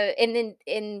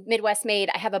 in Midwest Made,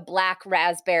 I have a black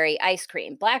raspberry ice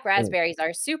cream. Black Mm, raspberries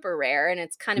are super rare, and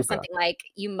it's kind of super. something like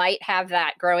you might have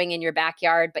that growing in your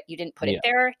backyard, but you didn't put it Yeah.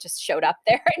 there, it just showed up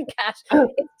there and gosh,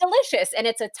 it's delicious, and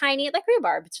it's a tiny like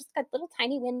rhubarb, it's just got little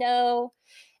tiny window,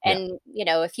 Yeah. and,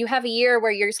 if you have a year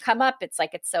where yours come up, it's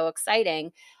like it's so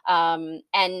exciting, and,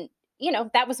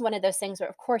 that was one of those things where,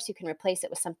 of course, you can replace it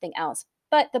with something else.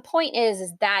 But the point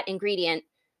is that ingredient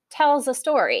tells a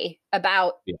story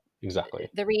about Yeah. Exactly.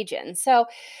 the region. So,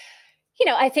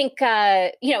 I think,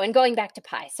 and going back to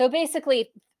pie. So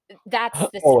basically, that's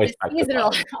Always the back to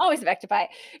seasonal, pie. always back to pie,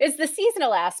 is the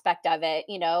seasonal aspect of it,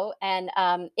 and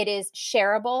it is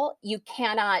shareable. You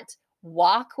cannot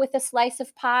walk with a slice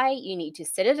of pie. You need to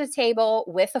sit at a table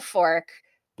with a fork,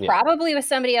 Yeah. probably with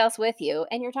somebody else with you,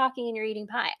 and you're talking and you're eating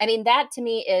pie. I mean, that to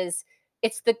me is,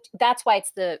 that's why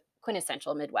it's the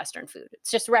quintessential Midwestern food. It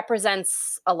just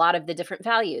represents a lot of the different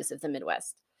values of the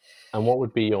Midwest. And what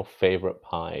would be your favorite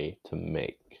pie to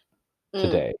make Mm.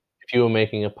 today? If you were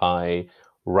making a pie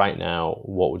right now,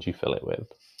 what would you fill it with?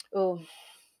 Ooh,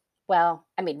 well,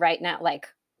 I mean, right now, like,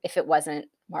 if it wasn't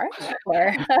March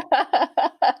or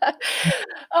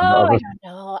oh, I Another don't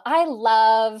know.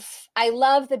 I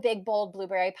love the big, bold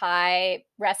blueberry pie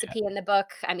recipe in the book.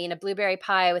 I mean, a blueberry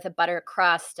pie with a butter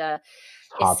crust, It's is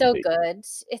hard to so beat. good.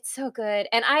 It's so good.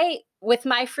 And with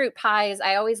my fruit pies,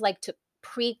 I always like to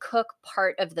pre-cook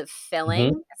part of the Mhm.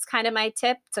 filling. It's kind of my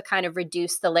tip to kind of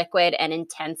reduce the liquid and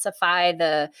intensify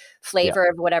the Yeah. flavor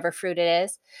of whatever fruit it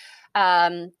is.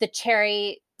 The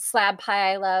cherry slab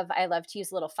pie I love. I love to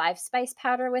use a little five spice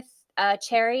powder with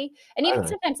cherry, and even Oh.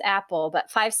 sometimes apple, but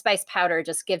five spice powder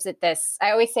just gives it this.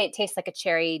 I always say it tastes like a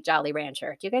cherry Jolly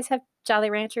Rancher. Do you guys have Jolly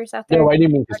Ranchers out there? No, I do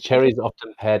mean Or because cherry candy? is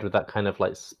often paired with that kind of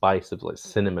like spice of like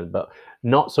cinnamon, but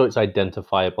not so it's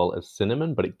identifiable as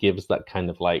cinnamon, but it gives that kind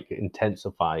of like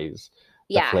intensifies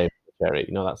the Yeah. flavor of the cherry.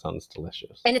 That sounds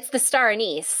delicious. And it's the star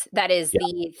anise that is Yeah.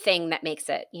 the thing that makes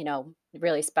it,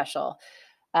 really special.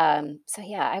 So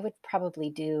yeah, I would probably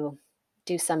do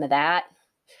some of that.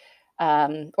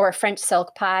 Or a French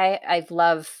silk pie. I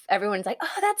love everyone's like,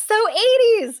 "Oh, that's so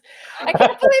 80s. I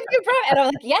can't believe you brought" and I'm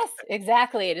like, "Yes,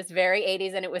 exactly. It is very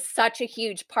 80s, and it was such a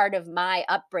huge part of my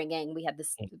upbringing." We had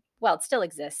this well, it still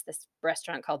exists, this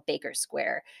restaurant called Baker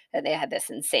Square, and they had this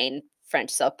insane French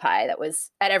silk pie that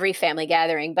was at every family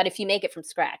gathering, but if you make it from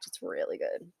scratch, it's really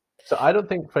good. So I don't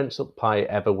think French silk pie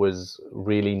ever was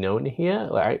really known here.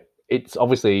 Like it's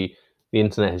obviously the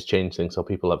internet has changed things, so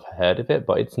people have heard of it,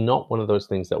 but it's not one of those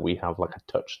things that we have like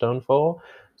a touchstone for.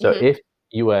 So Mhm. if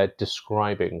you were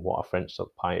describing what a French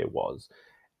silk pie was,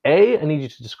 A, I need you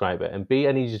to describe it, and B,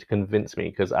 I need you to convince me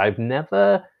because I've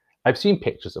seen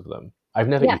pictures of them. I've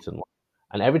never Yeah. eaten one.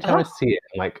 And every time I Oh. see it,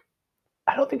 I'm like,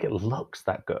 I don't think it looks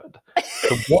that good.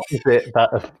 So what is it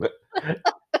that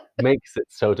makes it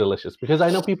so delicious? Because I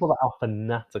know people that are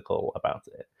fanatical about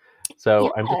it. Yeah.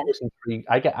 So I'm just always intrigued.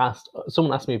 I get asked,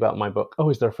 someone asked me about my book, "Oh,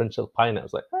 is there a French silk pie?" And I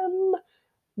was like,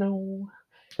 no,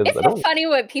 because I Isn't it don't. funny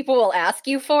what people will ask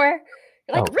you for?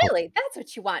 You're like, Oh, totally. "Really? That's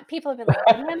what you want?" People have been like,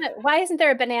 "Banana why isn't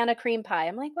there a banana cream pie?"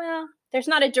 I'm like, "Well, there's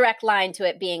not a direct line to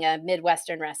it being a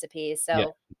Midwestern recipe, Yeah.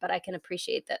 so but I can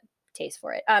appreciate the taste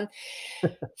for it."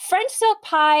 French silk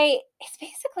pie is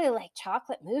basically like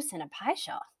chocolate mousse in a pie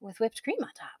shell with whipped cream on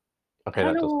top. I Okay,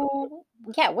 don't that does. know.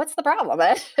 Yeah, what's the problem?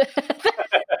 That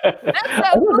I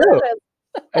sounds don't know. delicious.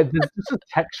 There's just a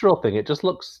textural thing. It just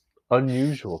looks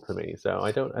unusual to me, so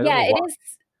I don't Yeah, know it why. is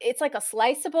it's like a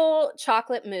sliceable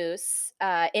chocolate mousse,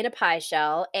 in a pie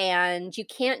shell, and you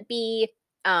can't be,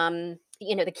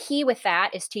 the key with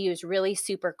that is to use really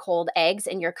super cold eggs,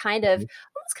 and you're kind of Mhm.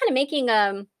 almost kinda making,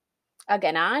 a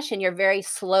ganache, and you're very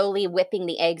slowly whipping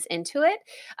the eggs into it.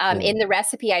 Mm. In the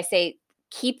recipe, I say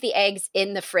keep the eggs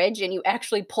in the fridge, and you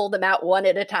actually pull them out one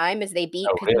at a time as they beat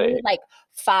Oh, because you really? need, like,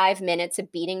 5 minutes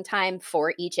of beating time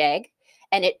for each egg,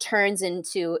 and it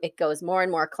goes more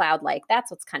and more cloud-like. That's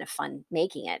what's kind of fun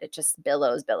making it. It just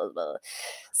billows, billows, billows.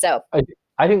 So, I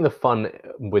I think the fun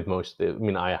with most of the I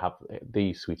mean, I have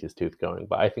the sweetest tooth going,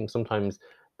 but I think sometimes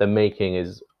the making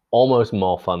is almost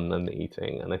more fun than the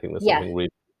eating, and I think there's yeah. something really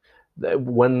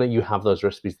when you have those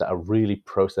recipes that are really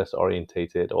process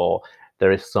orientated or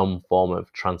there is some form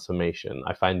of transformation,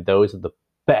 I find those are the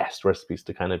best recipes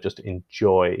to kind of just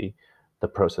enjoy the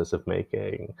process of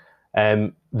making.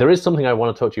 There is something I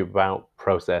want to talk to you about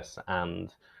process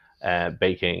and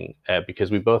baking because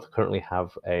we both currently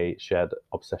have a shared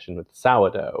obsession with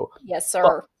sourdough. Yes,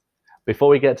 But sir. before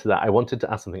we get to that, I wanted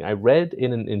to ask something. I read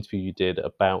in an interview you did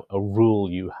about a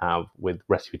rule you have with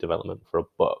recipe development for a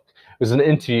book. It was an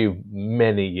interview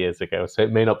many years ago, so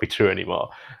it may not be true anymore.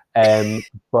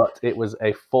 But it was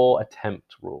a 4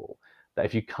 attempt rule that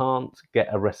if you can't get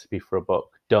a recipe for a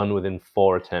book done within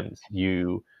 4 attempts,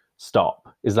 you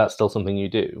stop. Is that still something you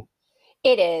do?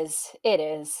 It is, it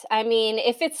is. I mean,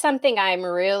 if it's something I'm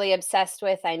really obsessed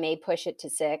with, I may push it to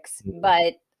 6, Mm.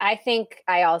 but I think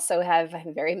I'm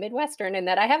very Midwestern in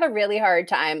that I have a really hard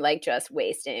time, like, just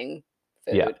wasting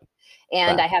Yeah, food,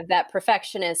 and fair, I have that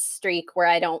perfectionist streak where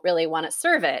I don't really wanna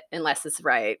serve it unless it's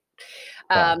right.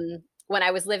 fair. When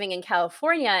I was living in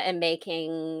California and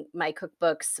making my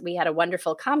cookbooks, we had a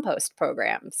wonderful compost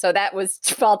program, so that was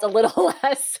felt a little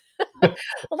less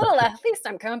a little less, "At least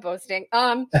I'm composting."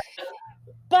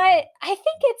 But I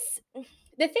think it's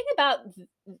the thing about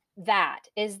that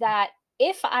is that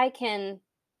if I can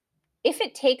if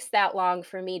it takes that long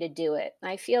for me to do it,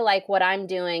 I feel like what I'm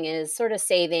doing is sort of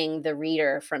saving the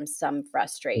reader from some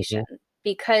frustration. Mhm,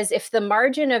 Because if the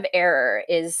margin of error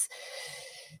is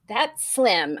that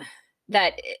slim,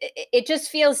 that it just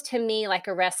feels to me like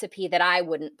a recipe that I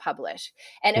wouldn't publish.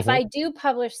 And if mhm, I do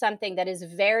publish something that is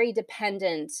very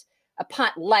dependent upon,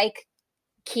 like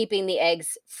keeping the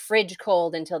eggs fridge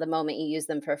cold until the moment you use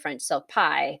them for French silk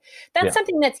pie. That's yeah,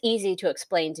 something that's easy to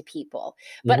explain to people.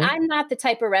 But mhm. I'm not the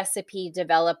type of recipe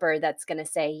developer that's going to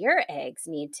say your eggs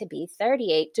need to be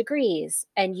 38 degrees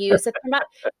and use a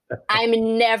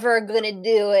I'm never going to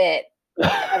do it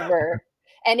ever.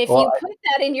 And if Well, you put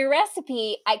that in your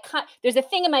recipe, I can't there's a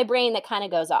thing in my brain that kind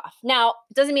of goes off. Now,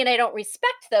 it doesn't mean I don't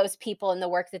respect those people and the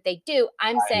work that they do.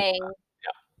 I'm I saying,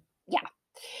 yeah.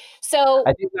 So,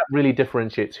 I think that really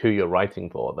differentiates who you're writing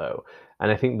for, though,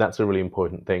 and I think that's a really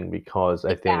important thing because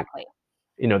I think, exactly.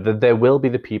 there will be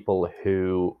the people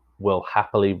who will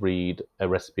happily read a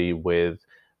recipe with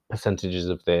percentages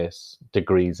of this,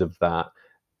 degrees of that.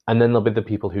 And then there'll be the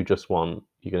people who just want,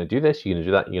 you're going to do this, you're going to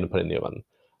do that, you're going to put it in the oven.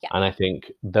 Yeah. And I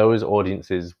think those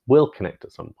audiences will connect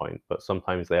at some point, but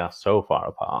sometimes they are so far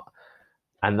apart.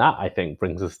 And that, I think,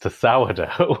 brings us to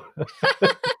sourdough.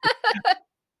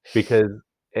 Because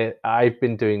I've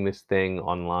been doing this thing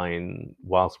online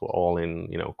whilst we're all in,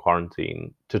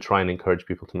 quarantine to try and encourage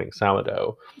people to make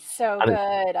sourdough. So And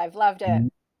good. I've loved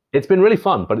it. it's been really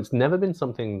fun, but it's never been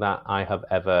something that I have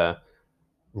ever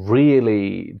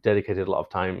really dedicated a lot of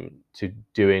time to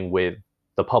doing with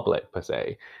the public per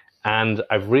se. And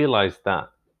I've realized that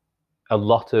a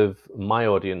lot of my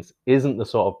audience isn't the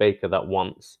sort of baker that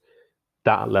wants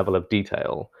that level of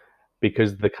detail,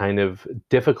 because the kind of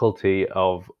difficulty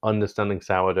of understanding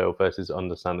sourdough versus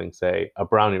understanding, say, a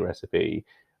brownie recipe,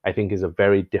 I think is a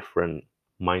very different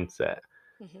mindset.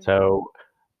 Mhm. So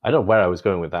I don't know where I was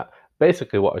going with that.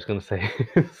 Basically, what I was going to say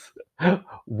is,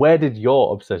 where did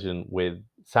your obsession with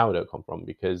sourdough come from?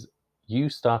 Because you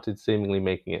started seemingly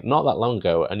making it not that long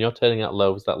ago, and you're turning out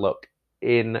loaves that look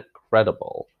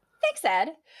incredible. Thanks,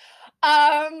 Ed.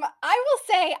 I will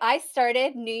say I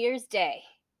started New Year's Day.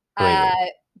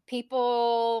 Amazing.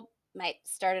 People might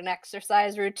start an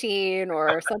exercise routine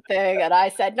or something, and I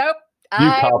said, nope. You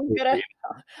I'm can't gonna. be.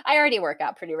 I already work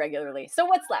out pretty regularly, so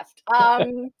what's left?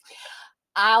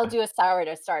 I'll do a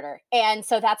sourdough starter, and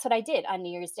so that's what I did on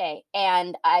New Year's Day.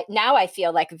 And I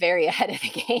feel like very ahead of the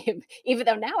game, even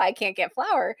though now I can't get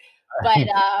flour. But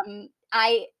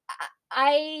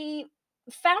I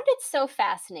found it so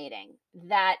fascinating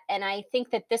that, and I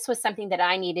think that this was something that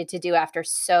I needed to do after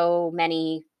so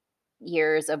many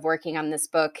years of working on this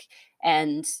book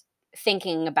and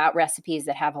thinking about recipes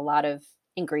that have a lot of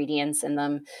ingredients in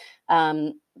them.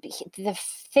 The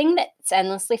thing that's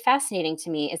endlessly fascinating to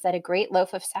me is that a great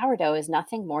loaf of sourdough is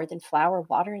nothing more than flour,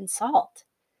 water, and salt.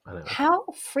 I know. How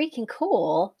freaking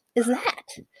cool is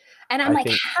that? And I'm I like,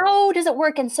 think how does it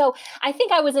work? And so I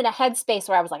think I was in a headspace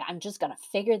where I was like, I'm just going to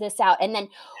figure this out. And then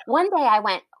one day I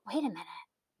went, wait a minute,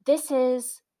 this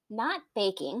is not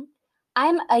baking.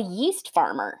 I'm a yeast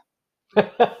farmer. Wait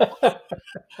a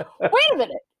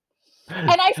minute.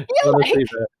 And I feel like, honestly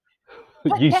the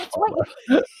but yeast that's what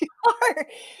farmer. you are.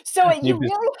 So you You've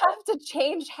just, really have to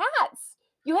change hats.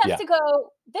 You have yeah, to go,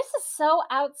 this is so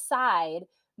outside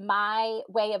my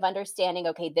way of understanding.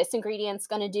 Okay, this ingredient's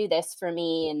going to do this for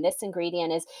me, and this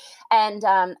ingredient is. And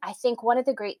I think one of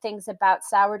the great things about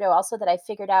sourdough also that I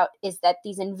figured out is that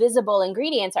these invisible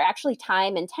ingredients are actually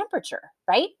time and temperature,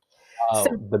 right?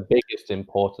 So the biggest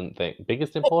important,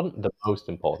 the most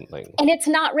important thing. and it's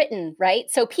not written, right?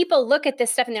 So people look at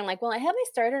this stuff and they're like, well, I have my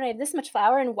starter and I have this much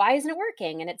flour, and why isn't it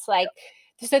working? And it's like,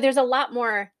 so there's a lot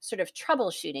more sort of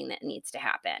troubleshooting that needs to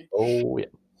happen. Oh yeah.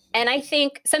 And I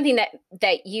think something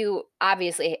that you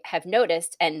obviously have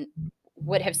noticed and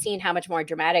would have seen how much more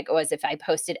dramatic it was if I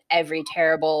posted every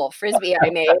terrible frisbee I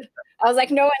made. I was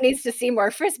like, no one needs to see more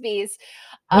frisbees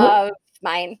of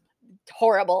mine.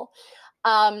 Horrible.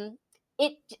 Um,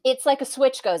 it's like a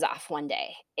switch goes off one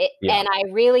day. Yeah. And I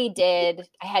really did.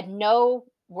 I had no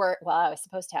work. Well, I was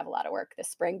supposed to have a lot of work this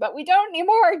spring, but we don't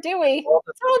anymore, do we? All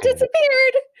the It's all time.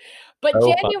 disappeared. But So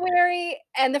fun. January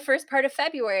and the first part of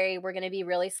February were going to be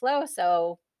really slow.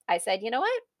 So I said, you know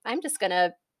what? I'm just going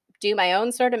to do my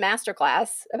own sort of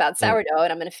masterclass about Mm. sourdough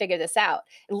and I'm going to figure this out.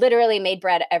 Literally made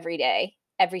bread every day,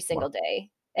 every Wow. single day.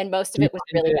 And most of Do you it was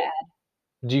find really it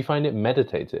bad. do you find it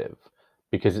meditative?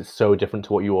 Because it's so different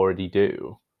to what you already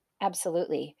do.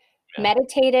 Absolutely. Yeah.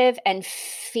 Meditative and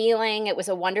feeling it was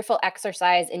a wonderful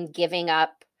exercise in giving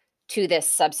up to this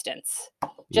substance, Yeah.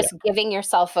 just giving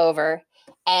yourself over.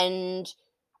 And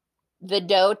the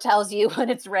dough tells you when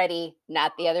it's ready,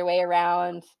 not the other way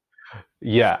around.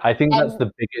 Yeah, I think that's And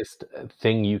the biggest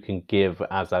thing you can give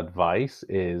as advice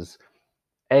is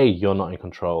A, you're not in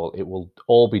control. It will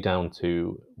all be down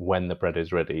to when the bread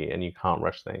is ready and you can't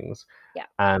rush things. yeah,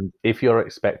 And if you're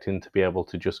expecting to be able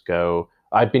to just go,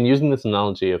 I've been using this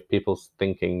analogy of people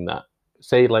thinking that,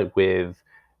 say, like with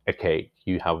a cake,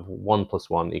 you have 1 +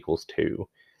 1 = 2.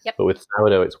 yep. But with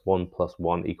sourdough, it's 1 +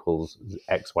 1 =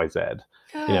 XYZ.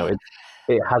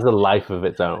 It has a life of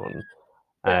its own.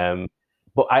 Yeah. Um,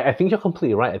 but I think you're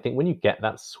completely right. I think when you get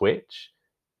that switch,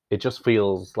 it just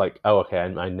feels like, oh, okay,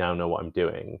 I now know what I'm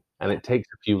doing. And Yeah. it takes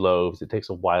a few loaves, it takes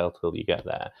a while till you get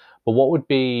there. But what would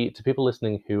be, to people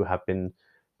listening who have been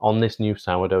on this new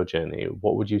sourdough journey,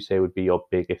 what would you say would be your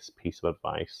biggest piece of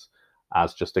advice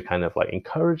as just a kind of like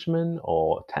encouragement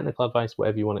or technical advice,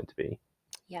 whatever you want it to be?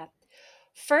 Yeah.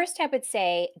 First, I would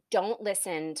say don't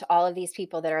listen to all of these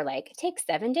people that are like, it takes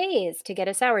 7 days to get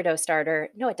a sourdough starter.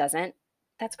 No, it doesn't.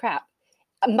 That's crap.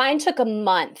 Mine took a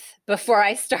month before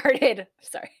I started.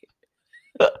 Sorry.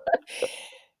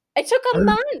 It took a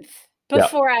month Yeah.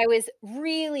 before I was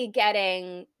really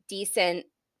getting decent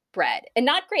bread, and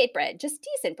not great bread, just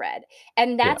decent bread.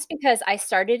 And Yeah. that's because I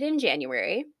started in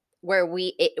January where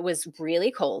it was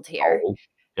really cold here. Cold.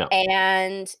 Yeah.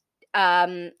 And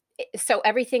so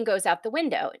everything goes out the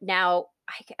window. Now,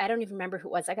 I don't even remember who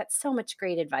it was. I got so much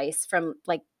great advice from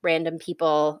like random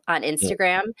people on Mm.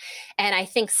 Instagram. And I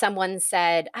think someone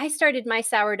said, I started my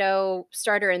sourdough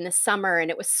starter in the summer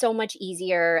and it was so much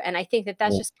easier. And I think that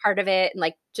that's Mm. just part of it. And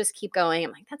like, just keep going.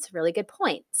 I'm like, that's a really good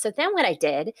point. So then what I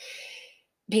did,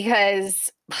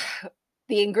 because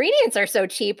the ingredients are so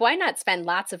cheap, why not spend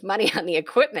lots of money on the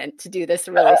equipment to do this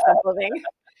really simple thing?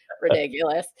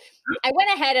 Ridiculous. I went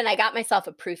ahead and I got myself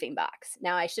a proofing box.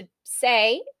 Now, I should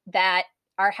say that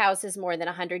our house is more than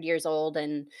 100 years old.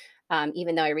 And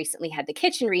even though I recently had the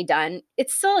kitchen redone,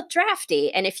 it's still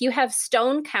drafty. And if you have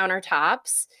stone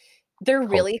countertops, they're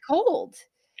Cold. really cold.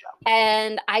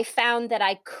 And I found that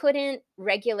I couldn't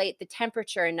regulate the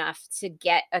temperature enough to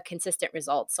get a consistent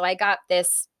result. So I got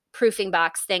this proofing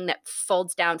box thing that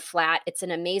folds down flat. It's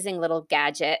an amazing little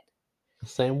gadget. The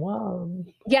same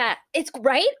one. Yeah, it's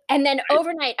right. And then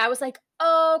overnight, I was like,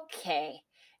 okay,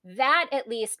 that at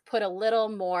least put a little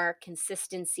more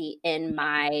consistency in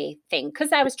my thing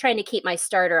because I was trying to keep my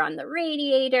starter on the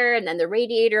radiator, and then the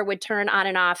radiator would turn on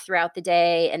and off throughout the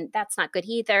day, and that's not good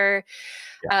either.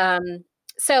 Yeah.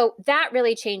 So that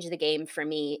really changed the game for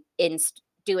me in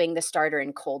doing the starter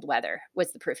in cold weather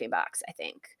was the proofing box, I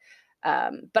think.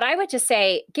 But I would just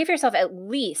say give yourself at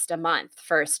least a month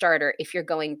for a starter if you're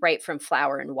going right from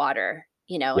flour and water,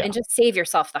 Yeah. and just save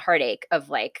yourself the heartache of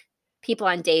like people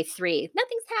on day 3.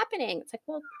 Nothing's happening. It's like,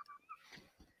 well,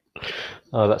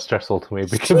 Oh, that's stressful to me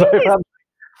because I've had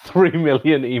 3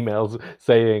 million emails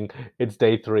saying it's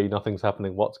day 3, nothing's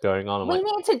happening. What's going on? I'm we like,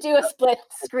 need to do a split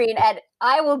screen, and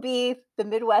I will be the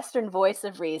Midwestern voice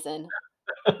of reason.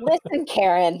 Listen,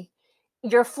 Karen,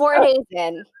 you're 4 days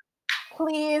in.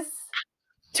 Please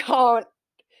don't.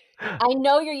 I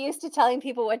know you're used to telling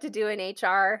people what to do in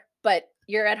HR, but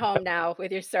you're at home now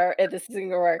with your start. This is going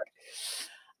to work.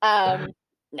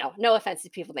 No offense to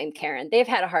people named Karen. They've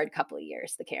had a hard couple of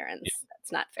years, the Karens.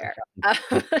 That's not fair.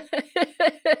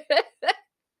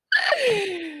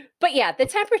 But yeah, the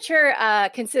temperature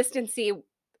consistency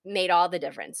made all the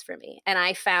difference for me. And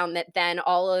I found that then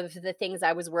all of the things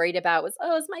I was worried about was,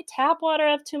 oh, does my tap water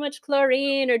have too much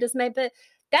chlorine, or does my that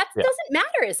yeah. doesn't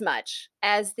matter as much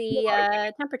as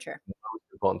the temperature. The most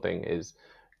important thing is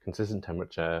consistent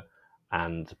temperature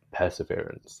and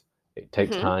perseverance. It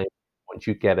takes Hmm. time. Once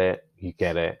you get it, you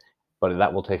get it. But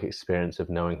that will take experience of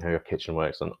knowing how your kitchen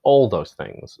works and all those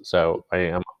things. So I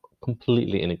am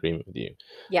completely in agreement with you.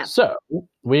 Yeah. So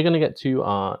we're going to get to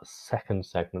our second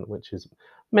segment, which is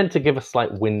meant to give a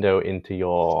slight window into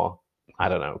your, I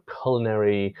don't know,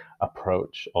 culinary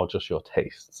approach or just your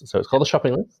tastes. So it's called the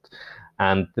shopping list.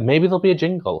 And maybe there'll be a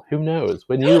jingle. Who knows?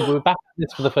 We're back at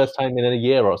this for the first time in a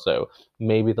year or so.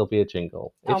 Maybe there'll be a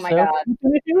jingle. Oh If my so, God. we're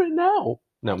going to hear it now.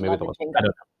 No, I maybe love there a wasn't. I don't jingle.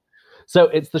 know. So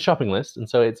it's the shopping list, and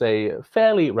so it's a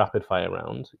fairly rapid fire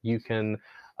round. You can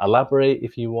elaborate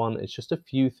if you want. It's just a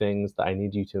few things that I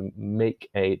need you to make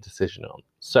a decision on.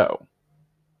 So,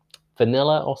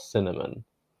 vanilla or cinnamon?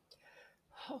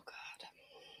 Oh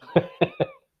God.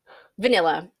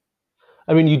 Vanilla.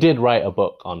 I mean, you did write a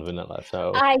book on vanilla,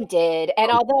 so I did.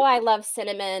 And although I love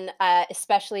cinnamon,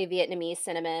 especially Vietnamese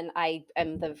cinnamon, I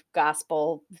am the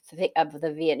gospel of the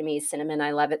Vietnamese cinnamon.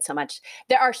 I love it so much.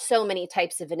 There are so many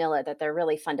types of vanilla that they're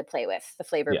really fun to play with, the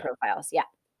flavor yeah. profiles. Yeah.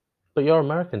 But you're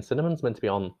American. Cinnamon's meant to be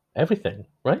on everything,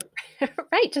 right?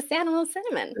 Right. Just add a little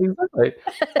cinnamon. Exactly.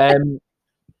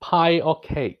 Pie or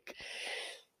cake?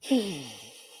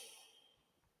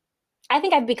 I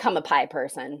think I've become a pie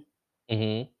person.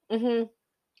 Hmm. Hmm.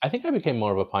 I think I became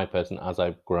more of a pie person as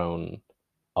I've grown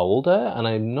older, and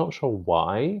I'm not sure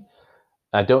why.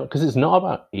 I don't, because it's not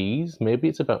about ease. Maybe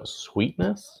it's about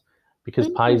sweetness, because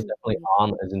pies definitely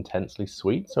aren't as intensely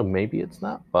sweet. So maybe it's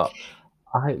that. But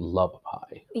I love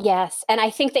pie. Yes, and I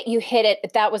think that you hit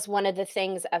it. That was one of the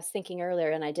things I was thinking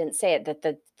earlier, and I didn't say it, that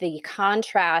the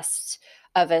contrast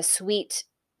of a sweeter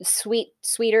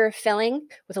filling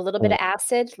with a little bit Mm. of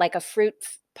acid, like a fruit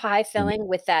pie Mm. filling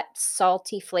with that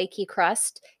salty, flaky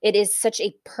crust. It is such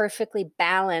a perfectly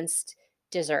balanced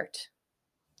dessert.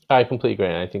 I completely agree.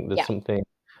 And I think there's Yeah. something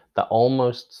that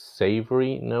almost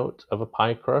savory note of a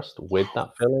pie crust with Yes.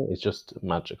 that filling is just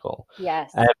magical. Uh,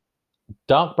 Yes.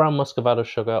 dark brown muscovado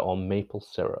sugar or maple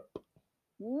syrup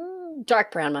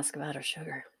Dark brown muscovado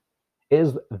sugar.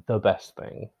 is the best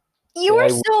thing. You are I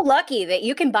so lucky that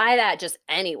you can buy that just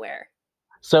anywhere.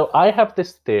 So I have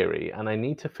this theory, and I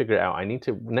need to figure it out.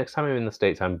 Next time I'm in the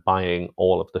States, I'm buying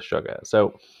all of the sugar.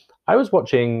 So I was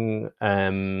watching.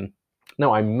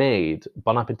 No, I made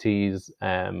Bon Appetit's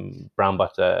brown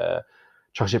butter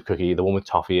chocolate chip cookie, the one with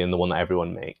toffee and the one that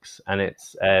everyone makes, and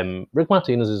it's Rick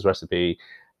Martinez's recipe.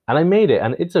 And I made it,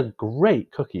 and it's a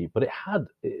great cookie. But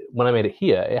when I made it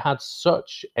here, it had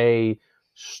such a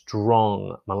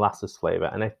strong molasses flavor,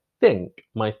 and I think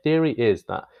my theory is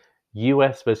that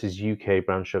US versus UK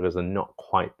brown sugars are not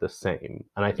quite the same.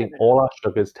 And I No, think no, all our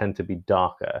sugars tend to be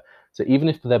darker. So even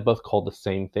if they're both called the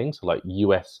same thing, so like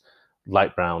US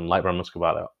light brown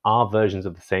muscovado, our versions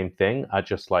of the same thing are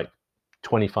just like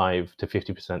 25 to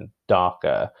 50%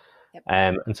 darker. Yep.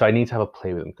 And so I need to have a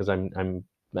play with them because I'm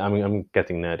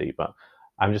getting nerdy, but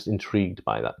I'm just intrigued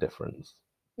by that difference.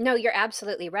 No, you're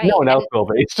absolutely No right. one else And will,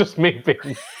 but it's just me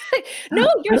being. no,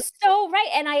 you're so right.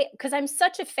 And because I'm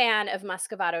such a fan of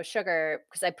Muscovado sugar,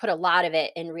 because I put a lot of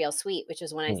it in Real Sweet, which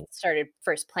is when I Mm, started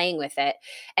first playing with it.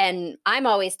 And I'm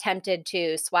always tempted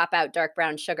to swap out dark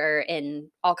brown sugar in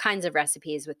all kinds of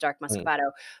recipes with dark mm,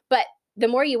 Muscovado. But the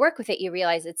more you work with it, you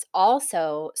realize it's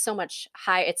also so much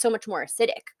high, it's so much more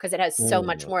acidic because it has so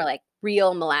much mm. more like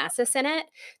real molasses in it.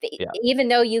 That Yeah, even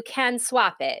though you can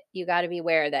swap it, you got to be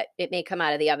aware that it may come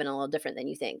out of the oven a little different than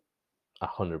you think.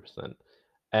 100%.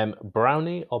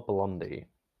 Brownie or blondie?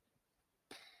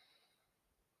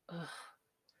 Ugh.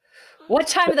 What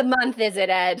time of the month is it,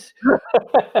 Ed?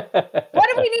 What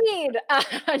do we need?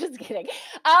 I'm just kidding.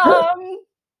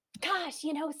 Gosh,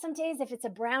 some days if it's a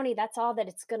brownie, that's all that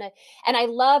it's gonna. And I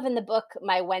love in the book,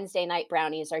 my Wednesday night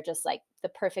brownies are just like the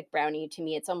perfect brownie to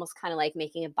me. It's almost kind of like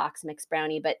making a box mix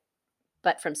brownie, but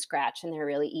from scratch, and they're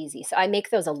really easy. So I make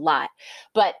those a lot.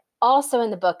 But also in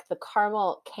the book, the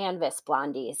caramel canvas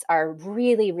blondies are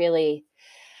really, really.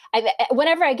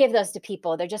 Whenever I give those to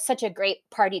people, they're just such a great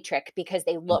party trick because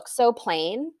they look so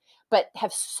plain, but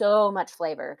have so much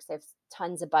flavor because they have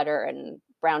tons of butter and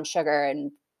brown sugar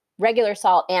and regular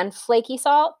salt and flaky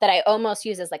salt that I almost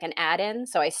use as like an add-in.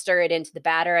 So I stir it into the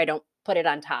batter. I don't put it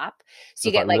on top. So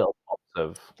you Just like get like little pops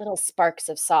of. little sparks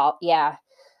of salt. Yeah.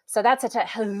 So that's it's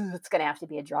gonna have to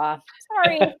be a draw.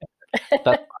 Sorry.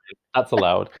 That's that's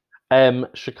allowed.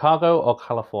 Chicago or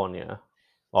California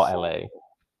or LA?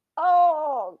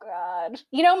 Oh God.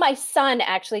 My son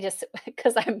actually just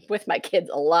because I'm with my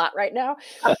kids a lot right now.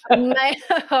 My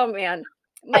oh man.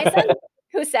 My son,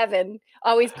 who's 7,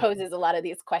 always poses a lot of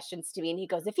these questions to me. And he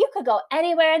goes, if you could go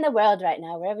anywhere in the world right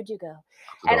now, where would you go?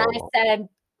 That's And I adorable. said,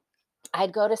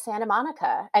 I'd go to Santa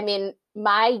Monica. I mean,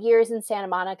 my years in Santa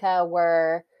Monica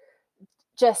were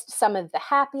just some of the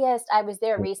happiest. I was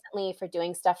there Mm, recently for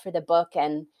doing stuff for the book,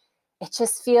 and it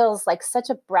just feels like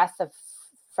such a breath of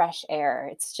fresh air.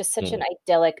 It's just such an mm.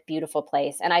 idyllic, beautiful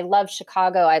place. And I love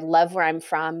Chicago. I love where I'm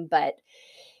from, but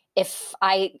if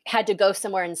I had to go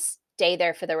somewhere and stay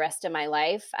there for the rest of my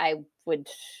life, I'd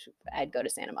go to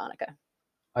Santa Monica.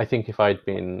 I think if I'd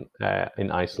been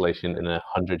in isolation in a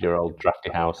 100-year-old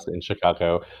drafty house in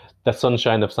Chicago, the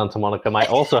sunshine of Santa Monica might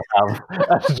also have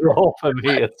a draw for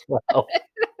me as well.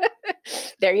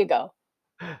 There you go.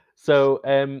 So,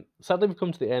 sadly, we've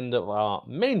come to the end of our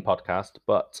main podcast,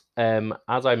 but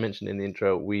as I mentioned in the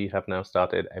intro, we have now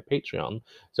started a Patreon.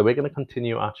 So, we're going to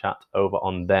continue our chat over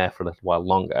on there for a little while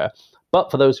longer. But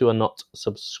for those who are not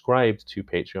subscribed to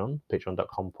Patreon,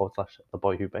 patreon.com/The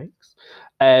Boy Who Bakes,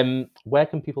 where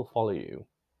can people follow you?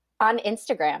 On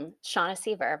Instagram, Shauna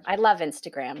Seaver. I love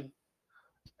Instagram.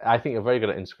 I think you're very good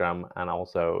at Instagram, and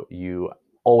also you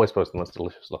always post the most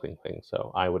delicious looking things.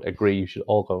 So I would agree you should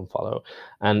all go and follow.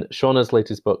 And Shauna's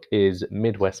latest book is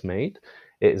Midwest Made.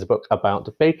 It is a book about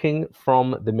baking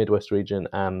from the Midwest region,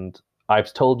 and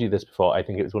I've told you this before. I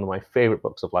think it was one of my favorite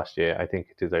books of last year. I think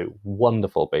it is a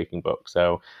wonderful baking book.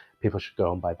 So people should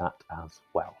go and buy that as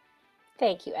well.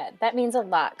 Thank you, Ed. That means a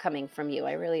lot coming from you.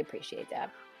 I really appreciate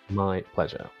that. My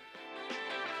pleasure.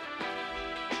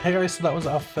 Hey guys, so that was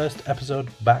our first episode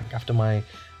back after my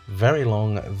very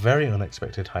long, very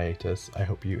unexpected hiatus. I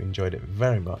hope you enjoyed it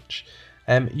very much.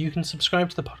 You can subscribe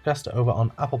to the podcast over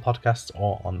on Apple Podcasts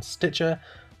or on Stitcher.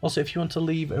 Also, if you want to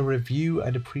leave a review,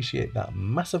 I'd appreciate that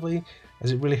massively,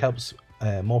 as it really helps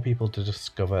more people to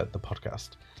discover the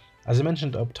podcast. As I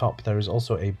mentioned up top, there is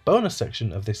also a bonus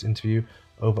section of this interview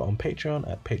over on Patreon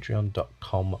at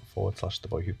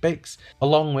patreon.com/theboywhobakes,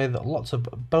 along with lots of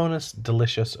bonus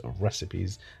delicious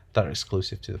recipes that are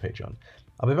exclusive to the Patreon.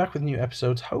 I'll be back with new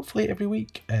episodes hopefully every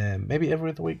week, maybe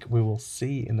every other week. We will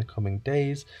see in the coming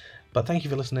days. But thank you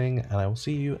for listening, and I will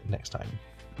see you next time.